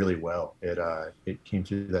that really well. It came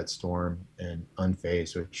through that storm and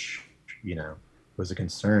unfazed, which was a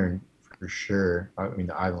concern for sure. I mean,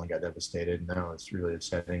 the island got devastated. Now it's really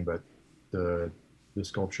upsetting, but the the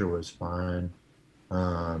sculpture was fine.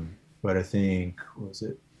 But I think was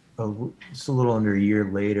it just a little under a year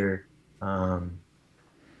later, um,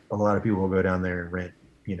 a lot of people will go down there and rent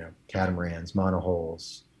catamarans,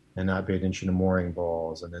 monohulls, and not pay attention to mooring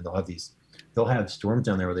balls, and then they'll have storms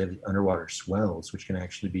down there where they have underwater swells, which can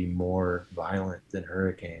actually be more violent than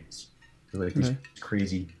hurricanes. They're like these Okay.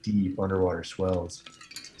 crazy deep underwater swells.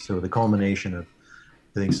 So the culmination of,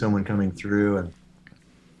 I think, someone coming through and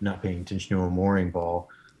not paying attention to a mooring ball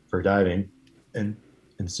for diving, and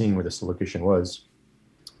seeing where this location was,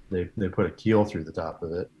 they put a keel through the top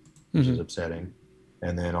of it, which is Hmm. upsetting.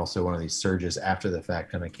 And then also one of these surges after the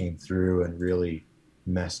fact kind of came through and really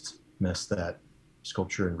messed that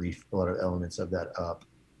sculpture and reef, a lot of elements of that up.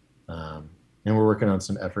 Um, and we're working on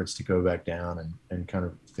some efforts to go back down and kind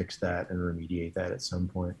of fix that and remediate that at some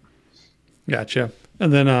point. Gotcha.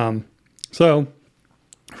 And then so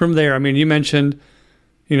from there, I mean, you mentioned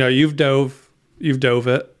you've dove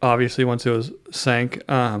it obviously once it was sank.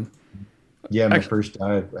 Yeah, my Actually, first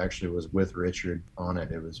dive actually was with Richard on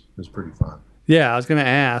it. It was pretty fun. yeah, I was gonna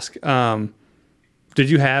ask. Did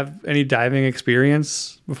you have any diving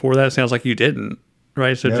experience before that? It sounds like you didn't,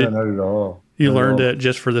 right? So No, did not at all. you Not at learned all. it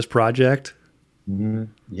just for this project?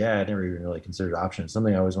 Yeah, I never even really considered options.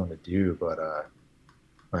 Something I always wanted to do, but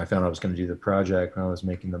when I found I was going to do the project, when I was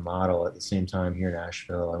making the model at the same time here in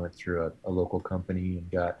Asheville, I went through a local company and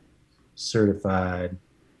got certified.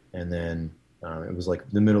 And then it was like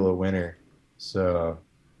the middle of winter, so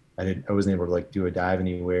I wasn't able to like do a dive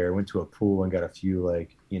anywhere. I went to a pool and got a few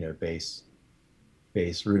like base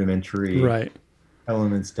rudimentary Right.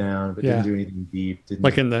 elements down, but didn't Yeah. do anything deep.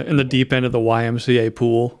 Like Didn't. in the deep end of the YMCA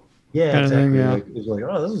pool Yeah, kind of thing. exactly. Yeah. Like it was like,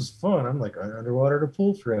 oh, this is fun. I'm like underwater to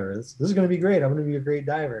pool forever. This is going to be great. I'm going to be a great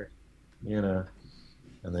diver, you know.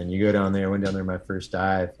 And then you go down there. I went down there my first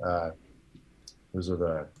dive. Was with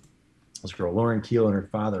this girl, Lauren Keel, and her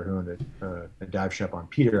father, who owned a dive shop on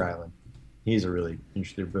Peter Island. He's a really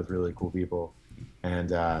interesting. They're both really cool people.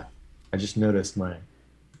 And I just noticed my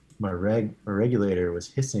regulator was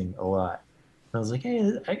hissing a lot. And I was like,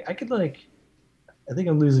 hey, I could like, I think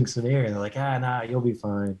I'm losing some air. And they're like, nah, you'll be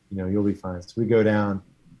fine. You'll be fine. So we go down,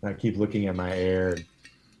 and I keep looking at my air,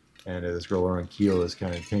 and this girl on keel is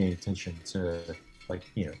kind of paying attention to, like,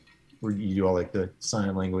 where you do all like the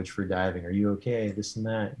sign language for diving. Are you okay? This and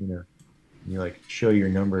that, And you like show your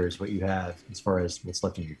numbers, what you have as far as what's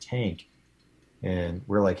left in your tank. And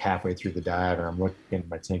we're like halfway through the dive, and I'm looking,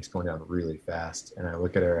 my tank's going down really fast. And I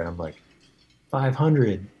look at her, and I'm like,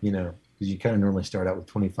 500, because you kind of normally start out with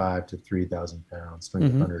 25 to 3,000 pounds, Hmm.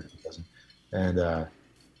 2,500, 3,000. And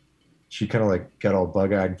she kind of like got all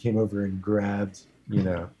bug eyed and came over and grabbed,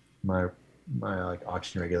 my like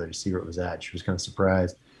oxygen regulator to see where it was at. She was kind of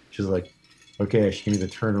surprised. She was like, okay, she gave me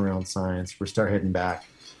the turnaround signs. We're start heading back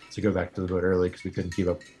to go back to the boat early because we couldn't keep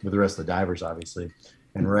up with the rest of the divers, obviously.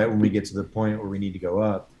 And right when we get to the point where we need to go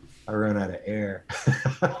up, I run out of air.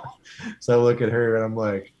 So I look at her and I'm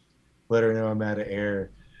like, let her know I'm out of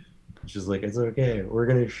air. which is like, it's okay. We're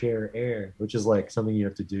going to share air, which is like something you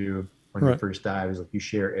have to do on your Right. first dive is like you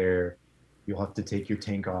share air. You'll have to take your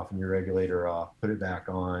tank off and your regulator off, put it back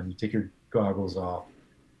on. You take your goggles off,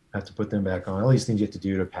 have to put them back on. All these things you have to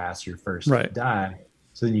do to pass your first Right. dive.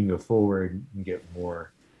 So then you can go forward and get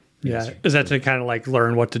more. Yeah. Is that to kind of like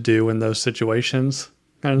learn what to do in those situations?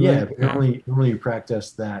 Kind of Yeah, thing? but Yeah. normally you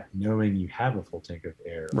practice that knowing you have a full tank of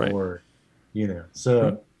air, Right. or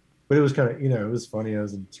Right. but it was kind of it was funny. I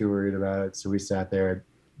wasn't too worried about it, so we sat there,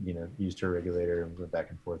 used her regulator and went back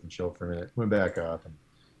and forth and chilled for a minute, went back up, and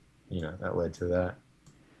that led to that.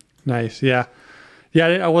 Nice. Yeah. Yeah.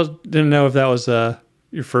 Didn't know if that was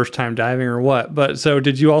your first time diving or what. But so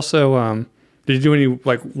did you also did you do any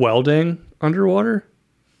like welding underwater?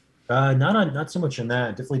 Not so much in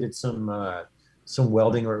that. Definitely did some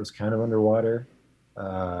welding where it was kind of underwater,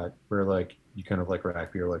 where like you kind of like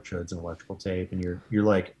wrap your electrodes and electrical tape, and you're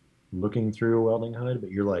like looking through a welding hood,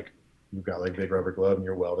 but you've got like big rubber glove and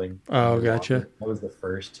you're welding Oh, underwater. gotcha. That was the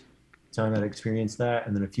first time I'd experienced that,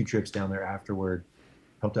 and then a few trips down there afterward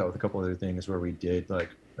helped out with a couple other things where we did like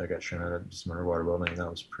I got shown how to do some underwater welding, and that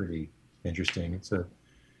was pretty interesting. It's a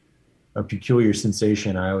peculiar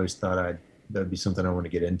sensation. I always thought that'd be something I want to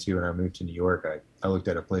get into. When I moved to New York, I looked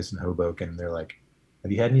at a place in Hoboken, and they're like,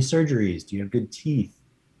 "Have you had any surgeries? Do you have good teeth?"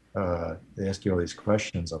 They ask you all these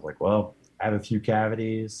questions. I'm like, "Well, I have a few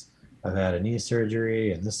cavities. I've had a knee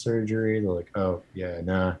surgery and this surgery." They're like, "Oh yeah,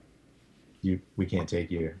 nah, we can't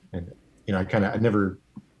take you." And I never,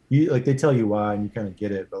 like they tell you why, and you kind of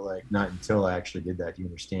get it, but like not until I actually did that do you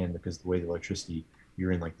understand, because the way the electricity,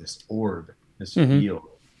 you're in like this orb, this Hmm. field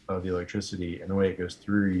of the electricity, and the way it goes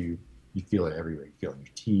through you, you feel it everywhere. You feel it in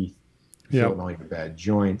your teeth, you feel it Yep. in all your bad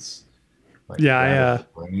joints, like Yeah. rattle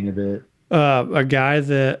the brain a bit. A guy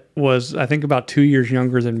that was, I think, about 2 years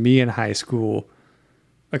younger than me in high school.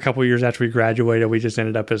 A couple years after we graduated, we just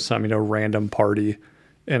ended up at some, random party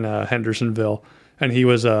in Hendersonville, and he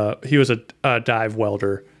was a dive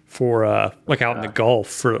welder for like out in the Gulf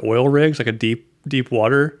for oil rigs, like a deep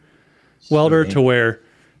water So welder, to dangerous. where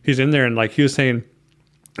he's in there and like he was saying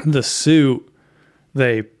the suit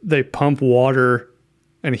they pump water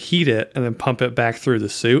and heat it and then pump it back through the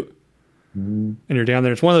suit, Mhm. and you're down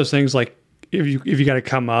there. It's one of those things like if you got to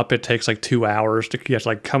come up, it takes like 2 hours you have to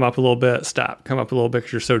like come up a little bit, stop, come up a little bit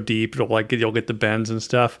because you're so deep. You'll get the bends and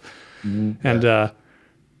stuff. Mhm. And Yeah.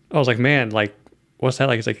 I was like, man, like what's that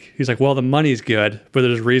like? He's like, well, the money's good, but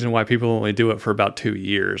there's a reason why people only do it for about 2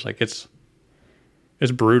 years. Like it's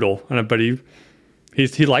brutal. But he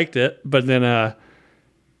liked it. But then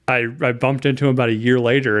I bumped into him about a year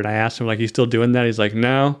later, and I asked him like, he's still doing that? He's like,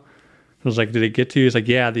 no. I was like, did it get to you? He's like,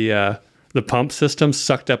 yeah, the pump system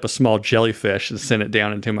sucked up a small jellyfish and sent it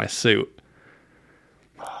down into my suit,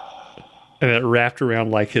 and it wrapped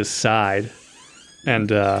around like his side. And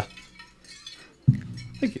thank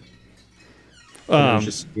you. And it was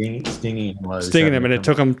just stinging him while he was Stinging having him, and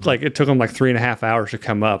to it took him like 3.5 hours to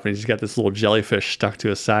come up, and he's got this little jellyfish stuck to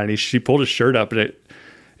his side, and he pulled his shirt up, and it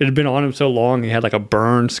had been on him so long he had like a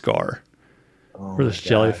burn scar Oh where my this God.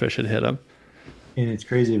 jellyfish had hit him. And it's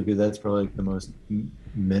crazy because that's probably like the most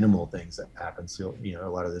minimal things that happen. So, a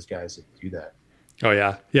lot of those guys that do that. Oh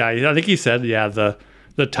yeah, yeah. I think he said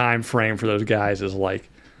the time frame for those guys is like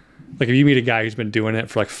if you meet a guy who's been doing it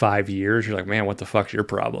for like 5 years, you're like, man, what the fuck's your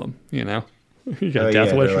problem? You got Oh a death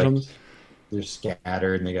yeah, wish they're or like something? they're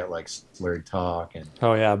scattered and they got like slurred talk and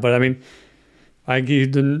Oh yeah, but I mean,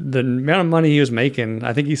 the amount of money he was making,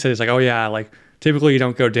 I think he said he's like, oh yeah, like typically you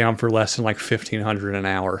don't go down for less than like 1,500 an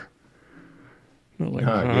hour. I'm like,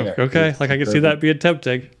 yeah, okay, it's like I could see that being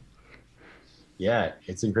tempting. yeah,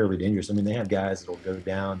 it's incredibly dangerous. I mean, they have guys that'll go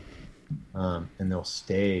down, and they'll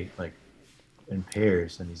stay like in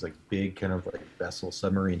pairs and these like big kind of like vessel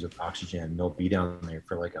submarines with oxygen. And they'll be down there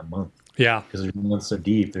for like a month Yeah, because they're not so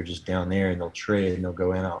deep. They're just down there and they'll trade and they'll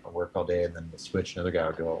go in out and work all day, and then they'll switch. Another guy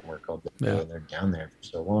will go out and work all day, yeah, and they're down there for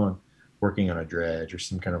so long, working on a dredge or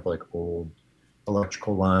some kind of like old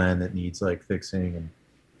electrical line that needs like fixing,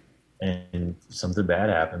 and something bad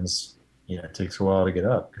happens. It takes a while to get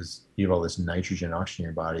up because you have all this nitrogen, oxygen in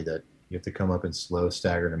your body that you have to come up in slow,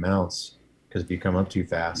 staggered amounts. Because if you come up too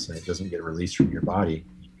fast and it doesn't get released from your body,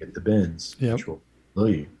 you get the bends, yep, which will kill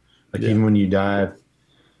you. Like yeah, even when you dive,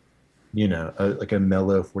 like a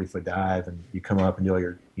mellow 40-foot dive, and you come up and do all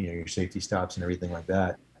your safety stops and everything like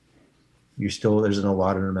that, there's an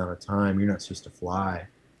allotted amount of time. You're not supposed to fly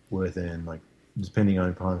within, like, depending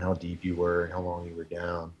upon how deep you were and how long you were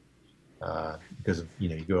down. Because of,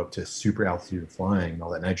 you go up to super altitude of flying, and all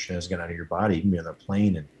that nitrogen is getting out of your body. You can be on a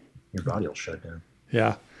plane and your body will shut down.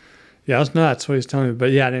 yeah. Yeah, that's nuts what he's telling me. But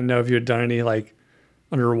yeah, I didn't know if you had done any like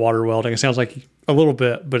underwater welding. It sounds like a little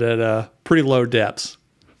bit, but at pretty low depths.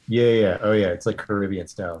 Yeah, yeah. Oh, yeah. It's like Caribbean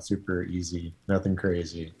style, super easy, nothing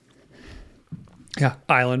crazy. Yeah,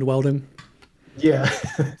 island welding. Yeah,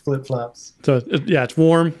 flip flops. So yeah, it's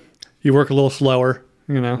warm. You work a little slower,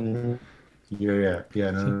 you know. Hmm. Yeah, yeah,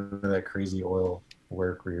 yeah. None of that crazy oil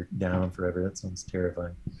work where you're down forever. That sounds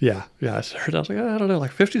terrifying. Yeah, yeah. I heard. I was like, I don't know,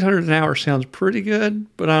 like 1,500 an hour sounds pretty good,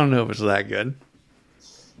 but I don't know if it's that good.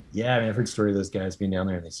 Yeah, I mean, I've heard story of those guys being down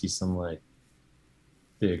there and they see some like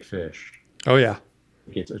big fish. Oh yeah,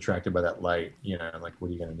 They get attracted by that light, and like, what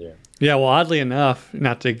are you gonna do? yeah. Well, oddly enough,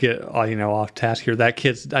 not to get off task here,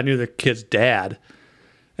 I knew the kid's dad,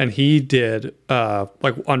 and he did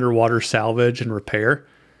like underwater salvage and repair,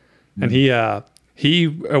 and Mm. he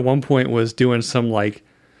at one point was doing some like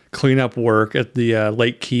cleanup work at the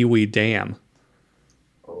Lake Kiwi Dam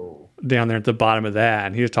Oh, down there at the bottom of that,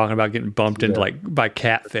 and he was talking about getting bumped into yeah. like by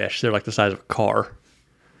catfish. They're like the size of a car.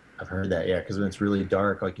 I've heard that. Yeah, because when it's really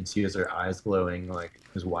dark, like you can see as their eyes glowing, like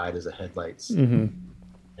as wide as the headlights. Mm-hmm.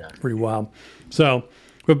 Yeah. Pretty wild. So,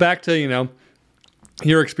 but back to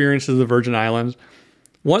your experiences of the Virgin Islands.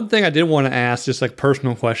 One thing I did want to ask, just like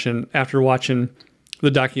personal question, after watching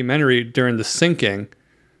the documentary during the sinking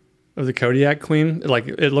of the Kodiak Queen, like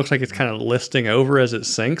it looks like it's kind of listing over as it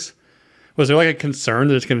sinks. Was there like a concern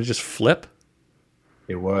that it's going to just flip?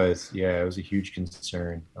 It was. Yeah, it was a huge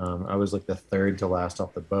concern. I was like the third to last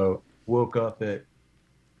off the boat. Woke up at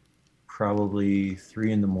probably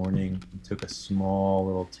 3 in the morning and took a small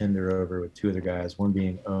little tender over with two other guys, one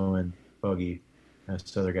being Owen Buggy, and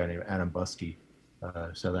this other guy named Adam Buskey,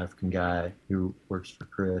 South African guy who works for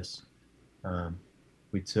Chris. Um,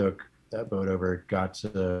 we took that boat over, got to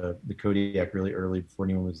the Kodiak really early before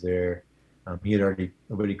anyone was there. He had already,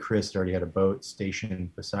 nobody, Chris had already had a boat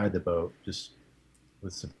stationed beside the boat, just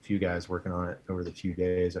with a few guys working on it over the few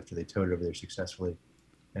days after they towed it over there successfully.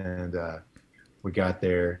 And we got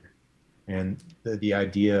there, and the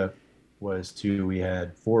idea was we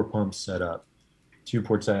had four pumps set up, two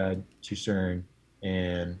port side, two stern,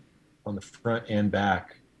 and on the front and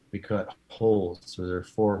back, we cut holes. So there are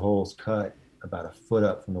four holes cut about a foot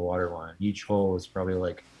up from the water line. Each hole is probably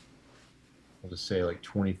like, I'll just say like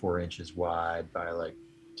 24 inches wide by like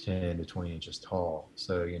 10 to 20 inches tall.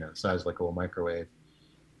 So, size like a little microwave.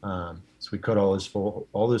 So we cut all those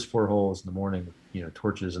four holes in the morning,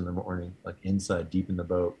 torches in the morning, like inside deep in the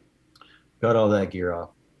boat. Got all that gear off,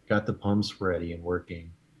 got the pumps ready and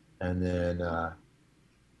working, and then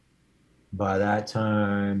by that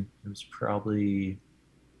time it was probably,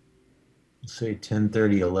 let's say,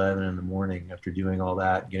 10:30, 11 in the morning. After doing all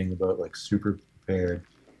that, getting the boat like super prepared,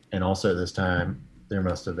 and also this time there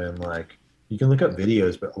must have been like, you can look up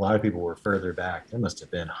videos, but a lot of people were further back. There must have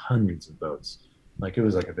been hundreds of boats. Like it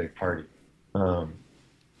was like a big party. Um,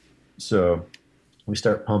 so we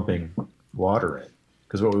start pumping water in,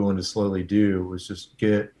 because what we wanted to slowly do was just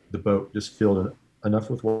get the boat just filled enough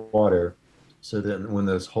with water so that when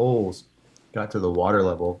those holes got to the water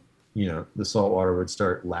level, the salt water would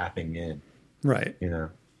start lapping in, Right. you know.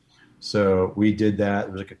 So we did that.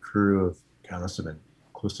 It was like a crew of, God, must have been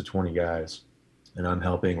close to 20 guys. And I'm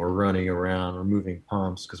helping. We're running around. We're moving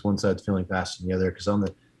pumps because one side's filling faster than the other. Because on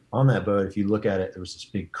that boat, if you look at it, there was this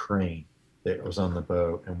big crane that was on the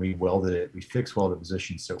boat, and we welded it. We fixed welded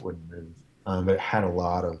position so it wouldn't move. But it had a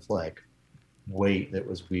lot of like weight that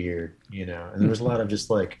was weird, And there was a lot of just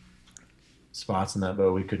like spots in that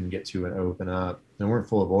boat we couldn't get to and open up. They weren't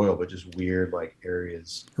full of oil, but just weird like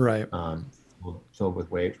areas, Right. filled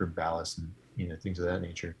with weight for ballast and things of that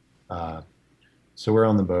nature. So we're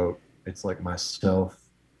on the boat. It's like myself,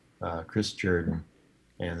 Chris Jordan,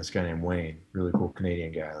 and this guy named Wayne, really cool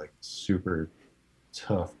Canadian guy, like super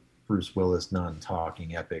tough Bruce Willis,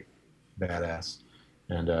 non-talking, epic, badass,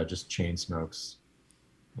 and just chain smokes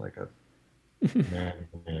like a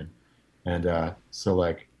man. And so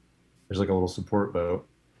like, there's like a little support boat,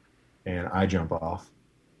 and I jump off,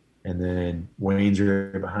 and then Wayne's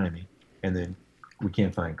right behind me, and then we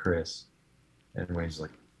can't find Chris, and Wayne's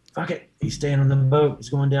like, "Fuck it, he's staying on the boat. He's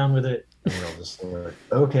going down with it." And we're all just like,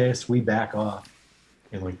 "Okay," so we back off,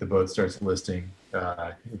 and like the boat starts listing. It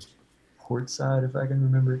was port side, if I can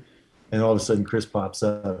remember. And all of a sudden, Chris pops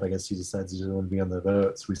up. I guess he decides he doesn't want to be on the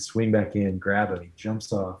boat. So we swing back in, grab him. He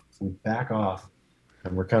jumps off. We back off,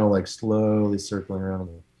 and we're kind of like slowly circling around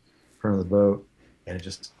the front of the boat, and it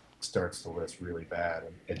just starts to list really bad.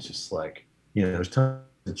 And it's just like, there's tons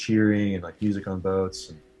of cheering and like music on boats,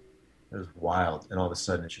 and it was wild. And all of a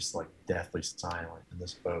sudden, it's just like deathly silent, and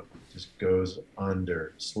this boat just goes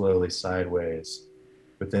under slowly sideways.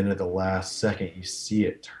 But then at the last second, you see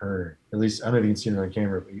it turn. At least, I don't know if you can see it on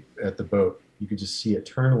camera, but at the boat, you could just see it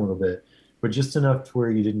turn a little bit. but just enough to where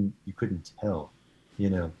you couldn't tell, you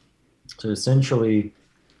know. So essentially,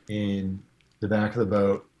 in the back of the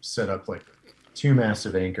boat, set up like two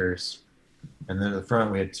massive anchors, and then at the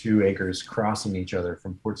front we had two anchors crossing each other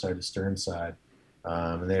from port side to stern side.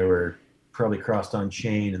 And they were probably crossed on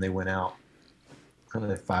chain, and they went out probably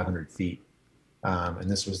like 500 feet. And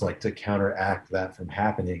this was like to counteract that from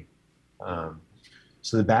happening. Um,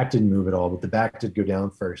 so the back didn't move at all, but the back did go down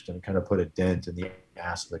first and kind of put a dent in the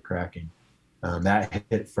ass of the Kraken. That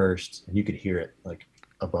hit first, and you could hear it like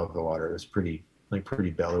above the water. It was pretty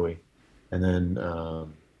bellowy, and then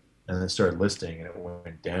it started listing, and it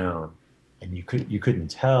went down, and you couldn't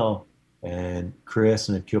tell. And Chris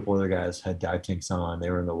and a couple other guys had dive tanks on.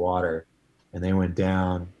 They were in the water, and they went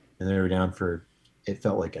down, and they were down for, it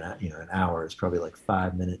felt like an hour. It's probably like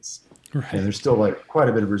 5 minutes, Right. and there's still like quite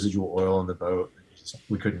a bit of residual oil in the boat.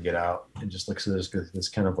 We couldn't get out, and just like, so there's this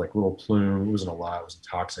kind of like little plume. It wasn't a lot. It wasn't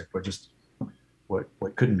toxic, but just what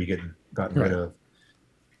couldn't be gotten rid Right. of.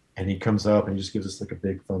 And he comes up and he just gives us like a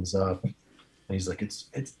big thumbs up, and he's like, it's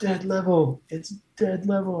dead level, it's dead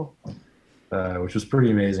level, which was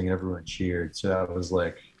pretty amazing. Everyone cheered. So that was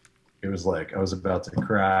like, it was like I was about to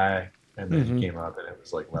cry, and then he Hmm. came up and it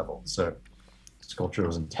was like leveled. So sculpture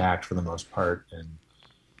was intact for the most part and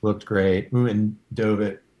looked great. We went and dove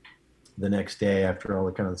it the next day after all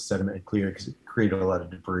the kind of the sediment had cleared, because it created a lot of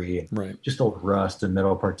debris and Right. just old rust and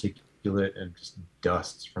metal particulate and just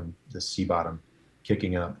dust from the sea bottom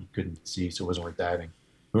kicking up. You couldn't see, so it wasn't worth diving.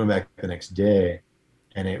 We went back the next day,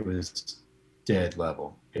 and it was dead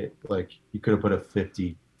level. It, like, you could have put a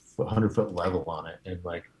 100-foot level on it, and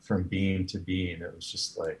like from beam to beam, it was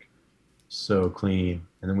just like so clean.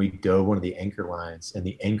 And then we dove one of the anchor lines, and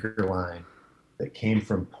the anchor line that came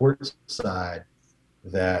from port side,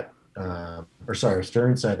 that or sorry,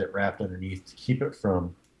 stern side, that wrapped underneath to keep it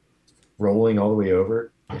from rolling all the way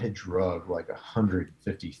over, it had drug like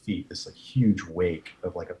 150 feet, this like huge wake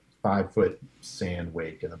of like a 5 foot sand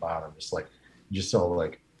wake in the bottom. Just like, you just saw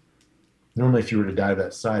like, normally if you were to dive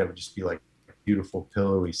that side, it would just be like beautiful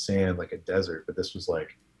pillowy sand, like a desert. But this was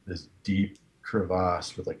like this deep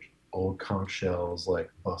crevasse with like old conch shells like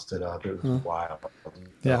busted up. It was Huh. wild.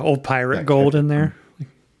 Yeah. Old pirate That gold kept in it there. from,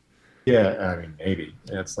 yeah, I mean, maybe.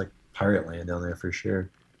 Yeah, it's like pirate land down there for sure.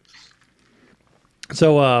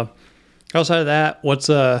 So, outside of that, what's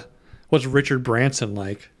Richard Branson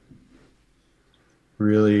like?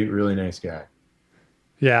 Really, really nice guy.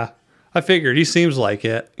 Yeah, I figured he seems like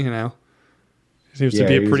it. He seems to Yeah,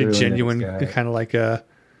 be a he was pretty a really nice genuine, guy. kind of like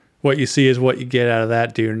what you see is what you get out of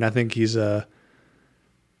that dude. And I think he's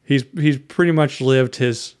pretty much lived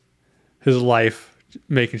his life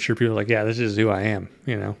making sure people are like, yeah, this is who I am.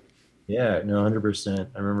 Yeah, no, 100%.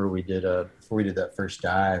 I remember we did before we did that first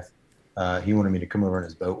dive, he wanted me to come over on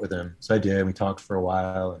his boat with him. So I did. We talked for a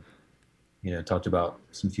while, and talked about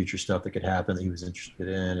some future stuff that could happen that he was interested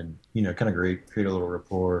in, and kind of create a little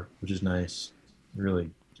rapport, which is nice.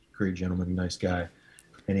 Really great gentleman, nice guy.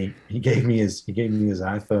 And he gave me his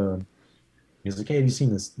iPhone. He was like, "Hey, have you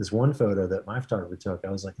seen this one photo that my photographer took?"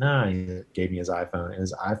 I was like, "Nah." He gave me his iPhone, and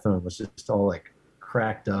his iPhone was just all like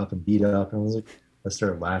cracked up and beat up. And I was like, I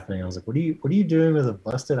started laughing. I was like, "What are you doing with a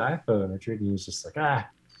busted iPhone, Richard?" And he was just like, "I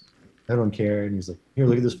don't care." And he's like, "Here,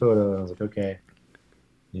 look at this photo." And I was like, "Okay,"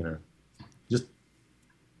 just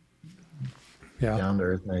Yeah, down to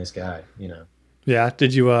earth, nice guy. yeah.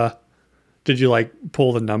 Did you like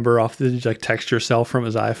pull the number off? Did you like text yourself from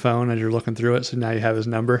his iPhone as you're looking through it? So now you have his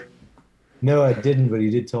number. No, I didn't, but he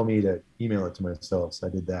did tell me to email it to myself, so I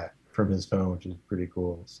did that from his phone, which is pretty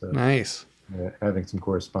cool. So Nice, having some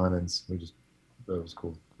correspondence, that was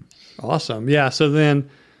cool. awesome. Yeah. So then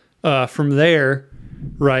from there,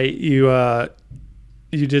 right? You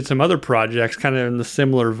did some other projects kind of in the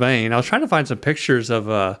similar vein. I was trying to find some pictures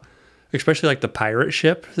of especially like the pirate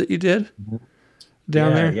ship that you did Mhm. down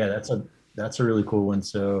Yeah, there. yeah, that's a really cool one.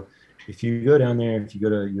 So if you go down there, if you go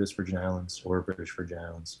to U.S. Virgin Islands or British Virgin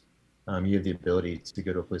Islands, you have the ability to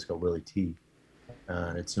go to a place called Willie T.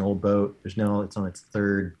 It's an old boat. It's on its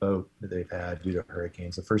third boat that they've had due to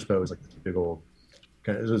hurricanes. The first boat was like this big old,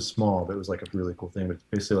 it was small, but it was like a really cool thing. But it's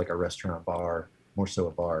basically like a restaurant bar, more so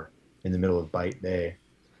a bar in the middle of Bite Bay,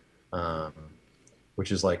 um,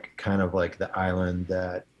 which is like kind of like the island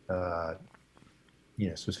that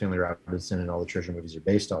Swiss Family Robinson and all the treasure movies are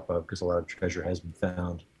based off of, because a lot of treasure has been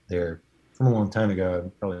found there from a long time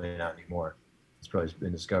ago. Probably not anymore. It's probably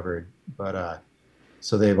been discovered, but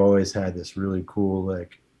so they've always had this really cool,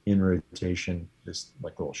 like, in rotation, this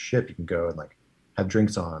like little ship you can go and like have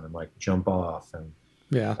drinks on and like jump off,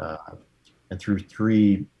 Yeah. and through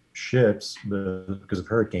three ships, because of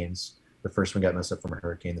hurricanes. The first one got messed up from a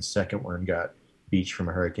hurricane. The second one got beached from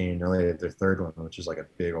a hurricane. Now they have their third one, which is like a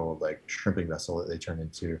big old like shrimping vessel that they turned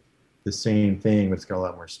into the same thing, but it's got a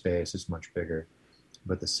lot more space. It's much bigger.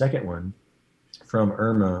 But the second one from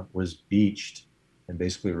Irma was beached and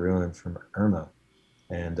basically ruined from Irma.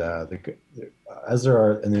 And as there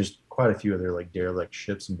are, and there's quite a few other like derelict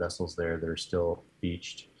ships and vessels there that are still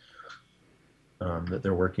beached, that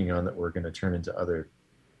they're working on, that we're going to turn into other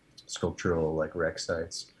sculptural like wreck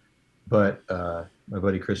sites. But my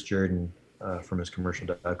buddy Chris Jordan, from his commercial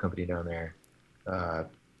dive company down there, uh,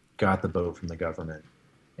 got the boat from the government,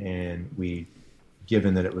 and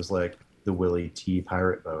given that it was like the Willie T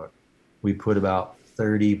pirate boat, we put about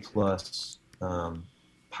 30 plus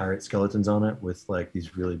pirate skeletons on it with like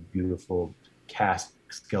these really beautiful cast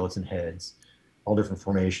skeleton heads, all different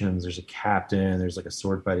formations. There's a captain. There's like a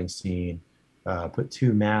sword fighting scene. Put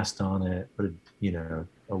two masts on it. Put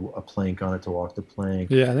a plank on it to walk the plank.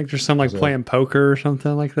 Yeah, I think there's some like playing poker or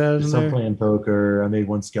something like that. There's some playing poker. I made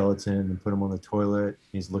one skeleton and put him on the toilet.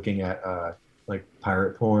 He's looking at like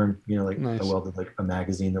pirate porn. Like nice. I welded like a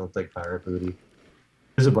magazine that looked like pirate booty.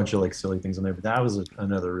 There's a bunch of like silly things on there, but that was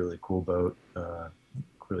another really cool boat.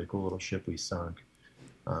 Really cool little ship we sunk.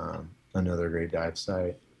 Another great dive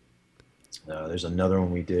site. There's another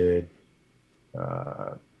one we did.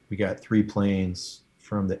 We got 3 planes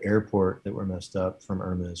from the airport that were messed up from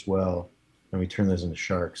Irma as well, and we turned those into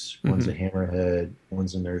sharks. Mm-hmm. One's a hammerhead,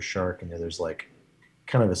 one's a nurse shark, and the other's like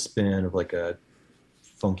kind of a spin of like a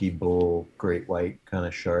funky bull great white kind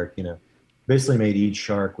of shark. Basically made each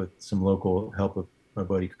shark with some local help of my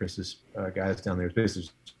buddy Chris's guys down there. It was basically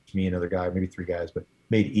just me and another guy, maybe 3 guys, but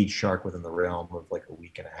made each shark within the realm of like a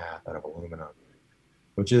week and a half out of aluminum,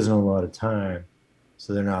 which isn't a lot of time.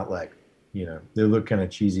 So they're not like, they look kind of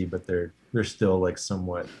cheesy, but they're still like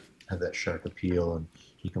somewhat have that shark appeal, and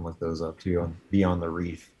you can look those up too. On Beyond the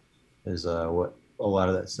Reef is what a lot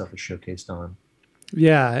of that stuff is showcased on.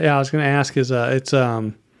 Yeah. I was going to ask it's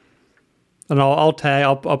and I'll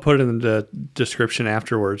put it in the description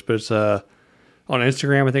afterwards, but it's on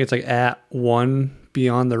Instagram. I think it's like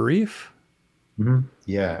 @1BeyondTheReef. Mm-hmm.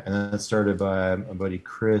 Yeah, and that started by my buddy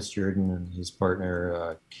Chris Jordan and his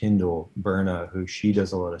partner Kendall Berna, who she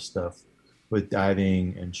does a lot of stuff with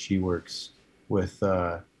diving, and she works with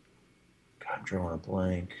God, I'm drawing a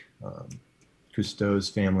blank. Cousteau's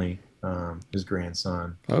family, his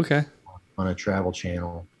grandson. Okay. On a travel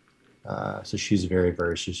channel. So she's very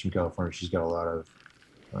versed. She's from California. She's got a lot of.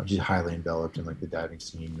 She's highly enveloped in like the diving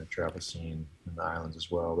scene, the travel scene, and the islands as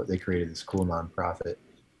well. But they created this cool nonprofit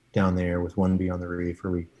down there with One Beyond the Reef,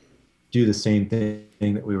 where we do the same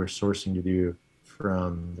thing that we were sourcing to do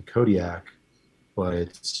from the Kodiak, but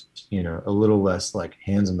it's a little less like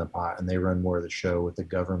hands in the pot, and they run more of the show with the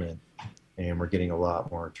government, and we're getting a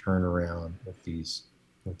lot more turnaround with these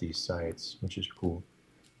sites, which is cool.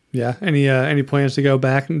 Yeah. Any plans to go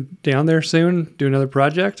back down there soon? Do another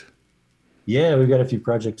project? Yeah, we've got a few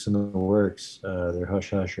projects in the works. They're hush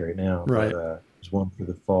hush right now. Right. But, there's one for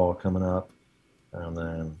the fall coming up, and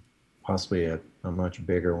then possibly a much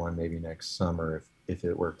bigger one maybe next summer if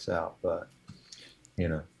it works out. But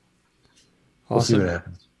we'll see what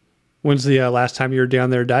happens. When's the last time you were down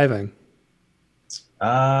there diving?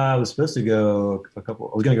 I was supposed to go I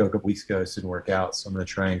was going to go a couple weeks ago. It didn't work out, so I'm going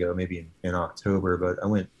to try and go maybe in October. But I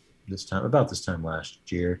went about this time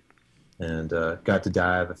last year, and got to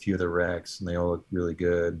dive a few of the wrecks, and they all look really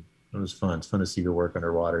good. It was fun. It's fun to see the work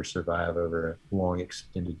underwater survive over a long,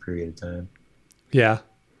 extended period of time. Yeah,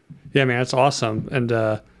 man, it's awesome. And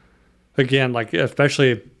again, like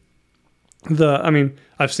especially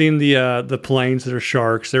I've seen the planes that are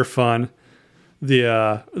sharks. They're fun.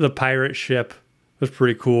 The pirate ship was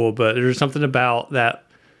pretty cool, but there's something about that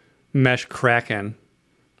mesh Kraken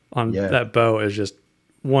on that boat is just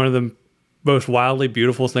one of the most wildly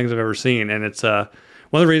beautiful things I've ever seen. And it's one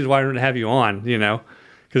of the reasons why I wanted to have you on,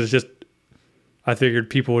 because it's just, I figured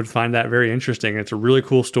people would find that very interesting. It's a really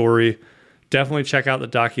cool story. Definitely check out the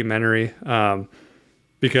documentary,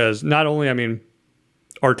 because not only,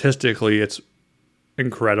 artistically it's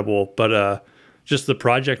incredible, but just the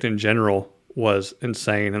project in general was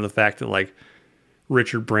insane. And the fact that like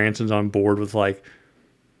Richard Branson's on board with like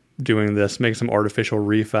doing this, make some artificial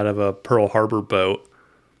reef out of a Pearl Harbor boat.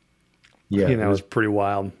 Yeah, it was pretty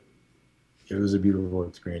wild. It was a beautiful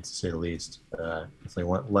experience, to say the least. It's like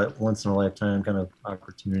once in a lifetime kind of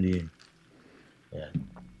opportunity.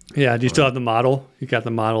 Yeah. Do you still have the model? You got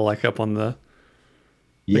the model like up on the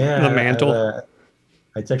mantle?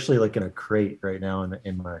 It's actually like in a crate right now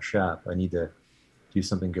in my shop. I need to do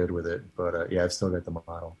something good with it, but I've still got the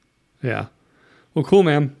model. Yeah. Well, cool,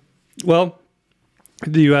 man. Well,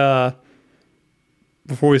 do you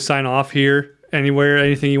before we sign off here, anywhere,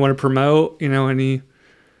 anything you want to promote? Anything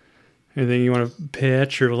you want to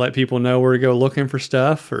pitch or let people know where to go looking for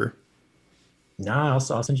stuff? Or Nah,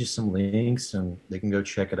 I'll send you some links and they can go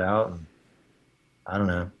check it out. And I don't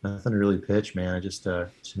know, nothing to really pitch, man. It just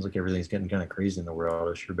seems like everything's getting kind of crazy in the world. I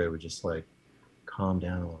wish everybody would just like calm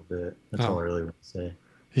down a little bit. That's all I really want to say.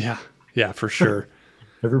 Yeah, for sure.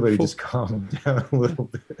 Everybody just calm down a little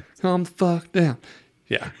bit. Calm the fuck down.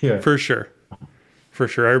 Yeah, for sure. For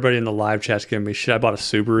sure. Everybody in the live chat's giving me shit. I bought a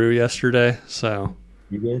Subaru yesterday, so.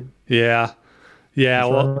 You did? Yeah. Yeah,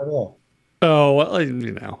 well. Oh, well,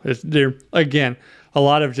 they're, again, a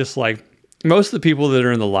lot of just like, most of the people that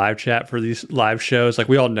are in the live chat for these live shows, like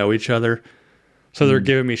we all know each other. So they're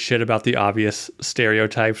giving me shit about the obvious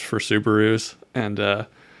stereotypes for Subarus and,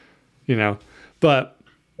 but.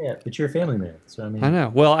 Yeah, but you're a family man. So, I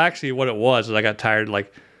know. Well, actually what it was is I got tired.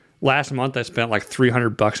 Like last month I spent like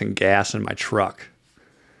 $300 in gas in my truck.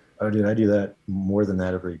 Oh, dude, I do that more than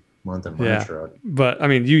that every month in my truck. But I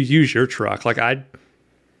mean, you use your truck. Like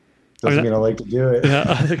doesn't mean I like to do it. Yeah,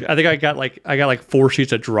 I think I got like 4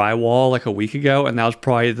 sheets of drywall like a week ago, and that was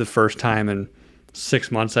probably the first time in 6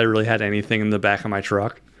 months I really had anything in the back of my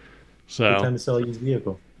truck. So good time to sell a used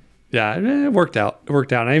vehicle. Yeah, it worked out.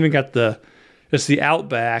 I even got it's the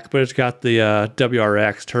Outback, but it's got the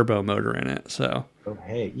WRX turbo motor in it. So. Oh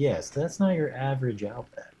hey, yes, that's not your average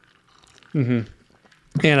Outback. Mm-hmm.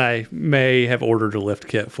 And I may have ordered a lift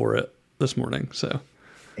kit for it this morning. So.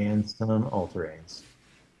 And some all-terrains.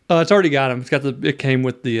 It's already got them. It came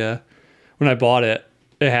with the, when I bought it,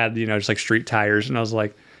 it had, just like street tires. And I was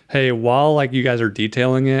like, hey, while like you guys are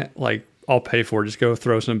detailing it, like I'll pay for it. Just go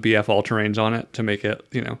throw some BF all-terrains on it to make it,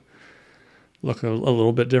 look a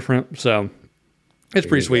little bit different. So it's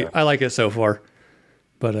pretty sweet. I like it so far.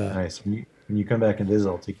 But nice. When you come back and visit,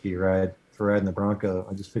 I'll take you for a ride in the Bronco.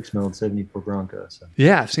 I just fixed my old 74 Bronco. So.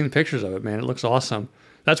 Yeah, I've seen the pictures of it, man. It looks awesome.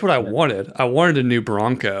 That's what I wanted. I wanted a new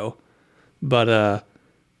Bronco, but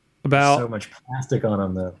about so much plastic on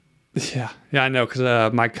them though. Yeah, I know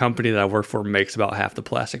because my company that I work for makes about half the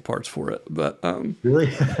plastic parts for it. But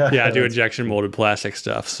really, yeah, I do injection molded plastic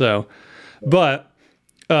stuff. So, but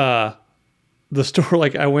the store,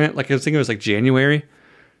 like I went, like I was thinking it was like January.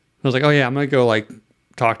 I was like, oh yeah, I'm gonna go like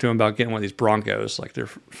talk to him about getting one of these Broncos. Like they're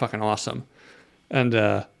fucking awesome. And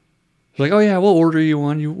like, oh yeah, we'll order you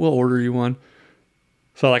one.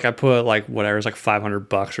 So like I put like whatever, it's like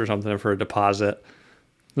 $500 or something for a deposit.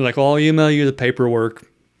 They're like, well, I'll email you the paperwork.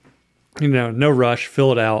 No rush,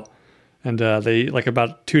 fill it out. And they like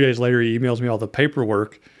about 2 days later, he emails me all the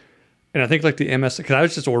paperwork. And I think like the MS, because I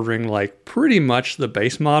was just ordering like pretty much the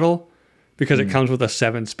base model because it comes with a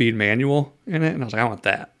 7-speed manual in it. And I was like, I want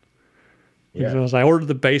that. Yeah. So I ordered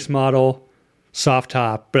the base model, soft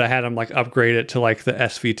top, but I had them like upgrade it to like the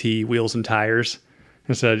SVT wheels and tires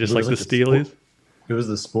instead of just like the Steelies. It was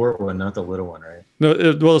the sport one, not the little one, right? No,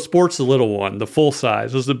 well, the sport's the little one. The full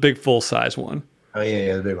size. It was the big full size one. Oh,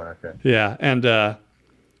 yeah, the big one. Okay. Yeah, and the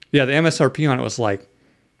MSRP on it was like,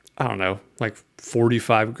 I don't know, like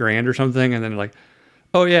 $45,000 or something. And then like,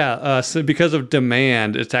 oh yeah, so because of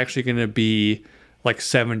demand, it's actually going to be like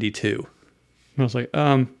 72. And I was like,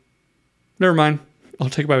 never mind. I'll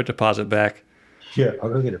take my deposit back. Yeah, I'll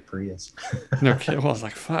go get a Prius. No kidding. Well, I was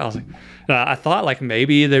like, I thought like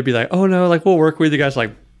maybe they'd be like, oh no, like we'll work with you guys.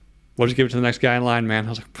 Like, we'll just give it to the next guy in line, man. I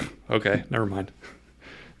was like, okay, never mind.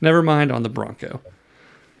 Never mind on the Bronco.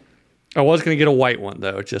 I was going to get a white one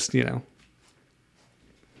though. Just, gotta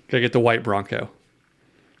get the white Bronco.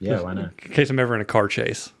 Yeah, just, why not? In case I'm ever in a car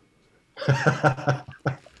chase. I'm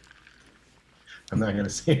not going to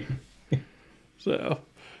say. So,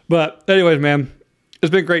 but anyways, man,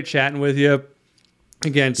 it's been great chatting with you.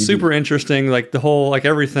 Again, super interesting, like the whole, like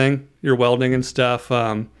everything, your welding and stuff.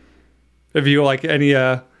 Have you like any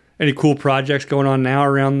cool projects going on now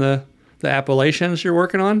around the Appalachians you're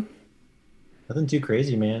working on? Nothing too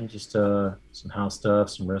crazy, man. Just some house stuff,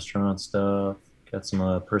 some restaurant stuff. Got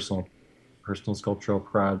some personal sculptural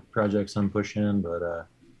projects I'm pushing, but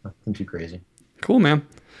nothing too crazy. Cool, man.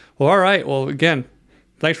 Well, all right. Well, again,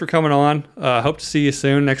 thanks for coming on. Hope to see you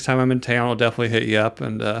soon. Next time I'm in town, I'll definitely hit you up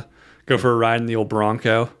and go for a ride in the old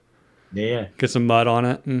Bronco. Yeah. Get some mud on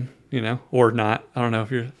it and, or not. I don't know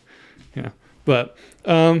if you're, but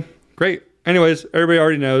great. Anyways, everybody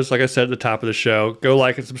already knows, like I said at the top of the show, go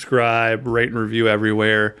like and subscribe, rate and review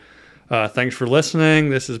everywhere. Thanks for listening.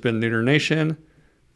 This has been Nooner Nation.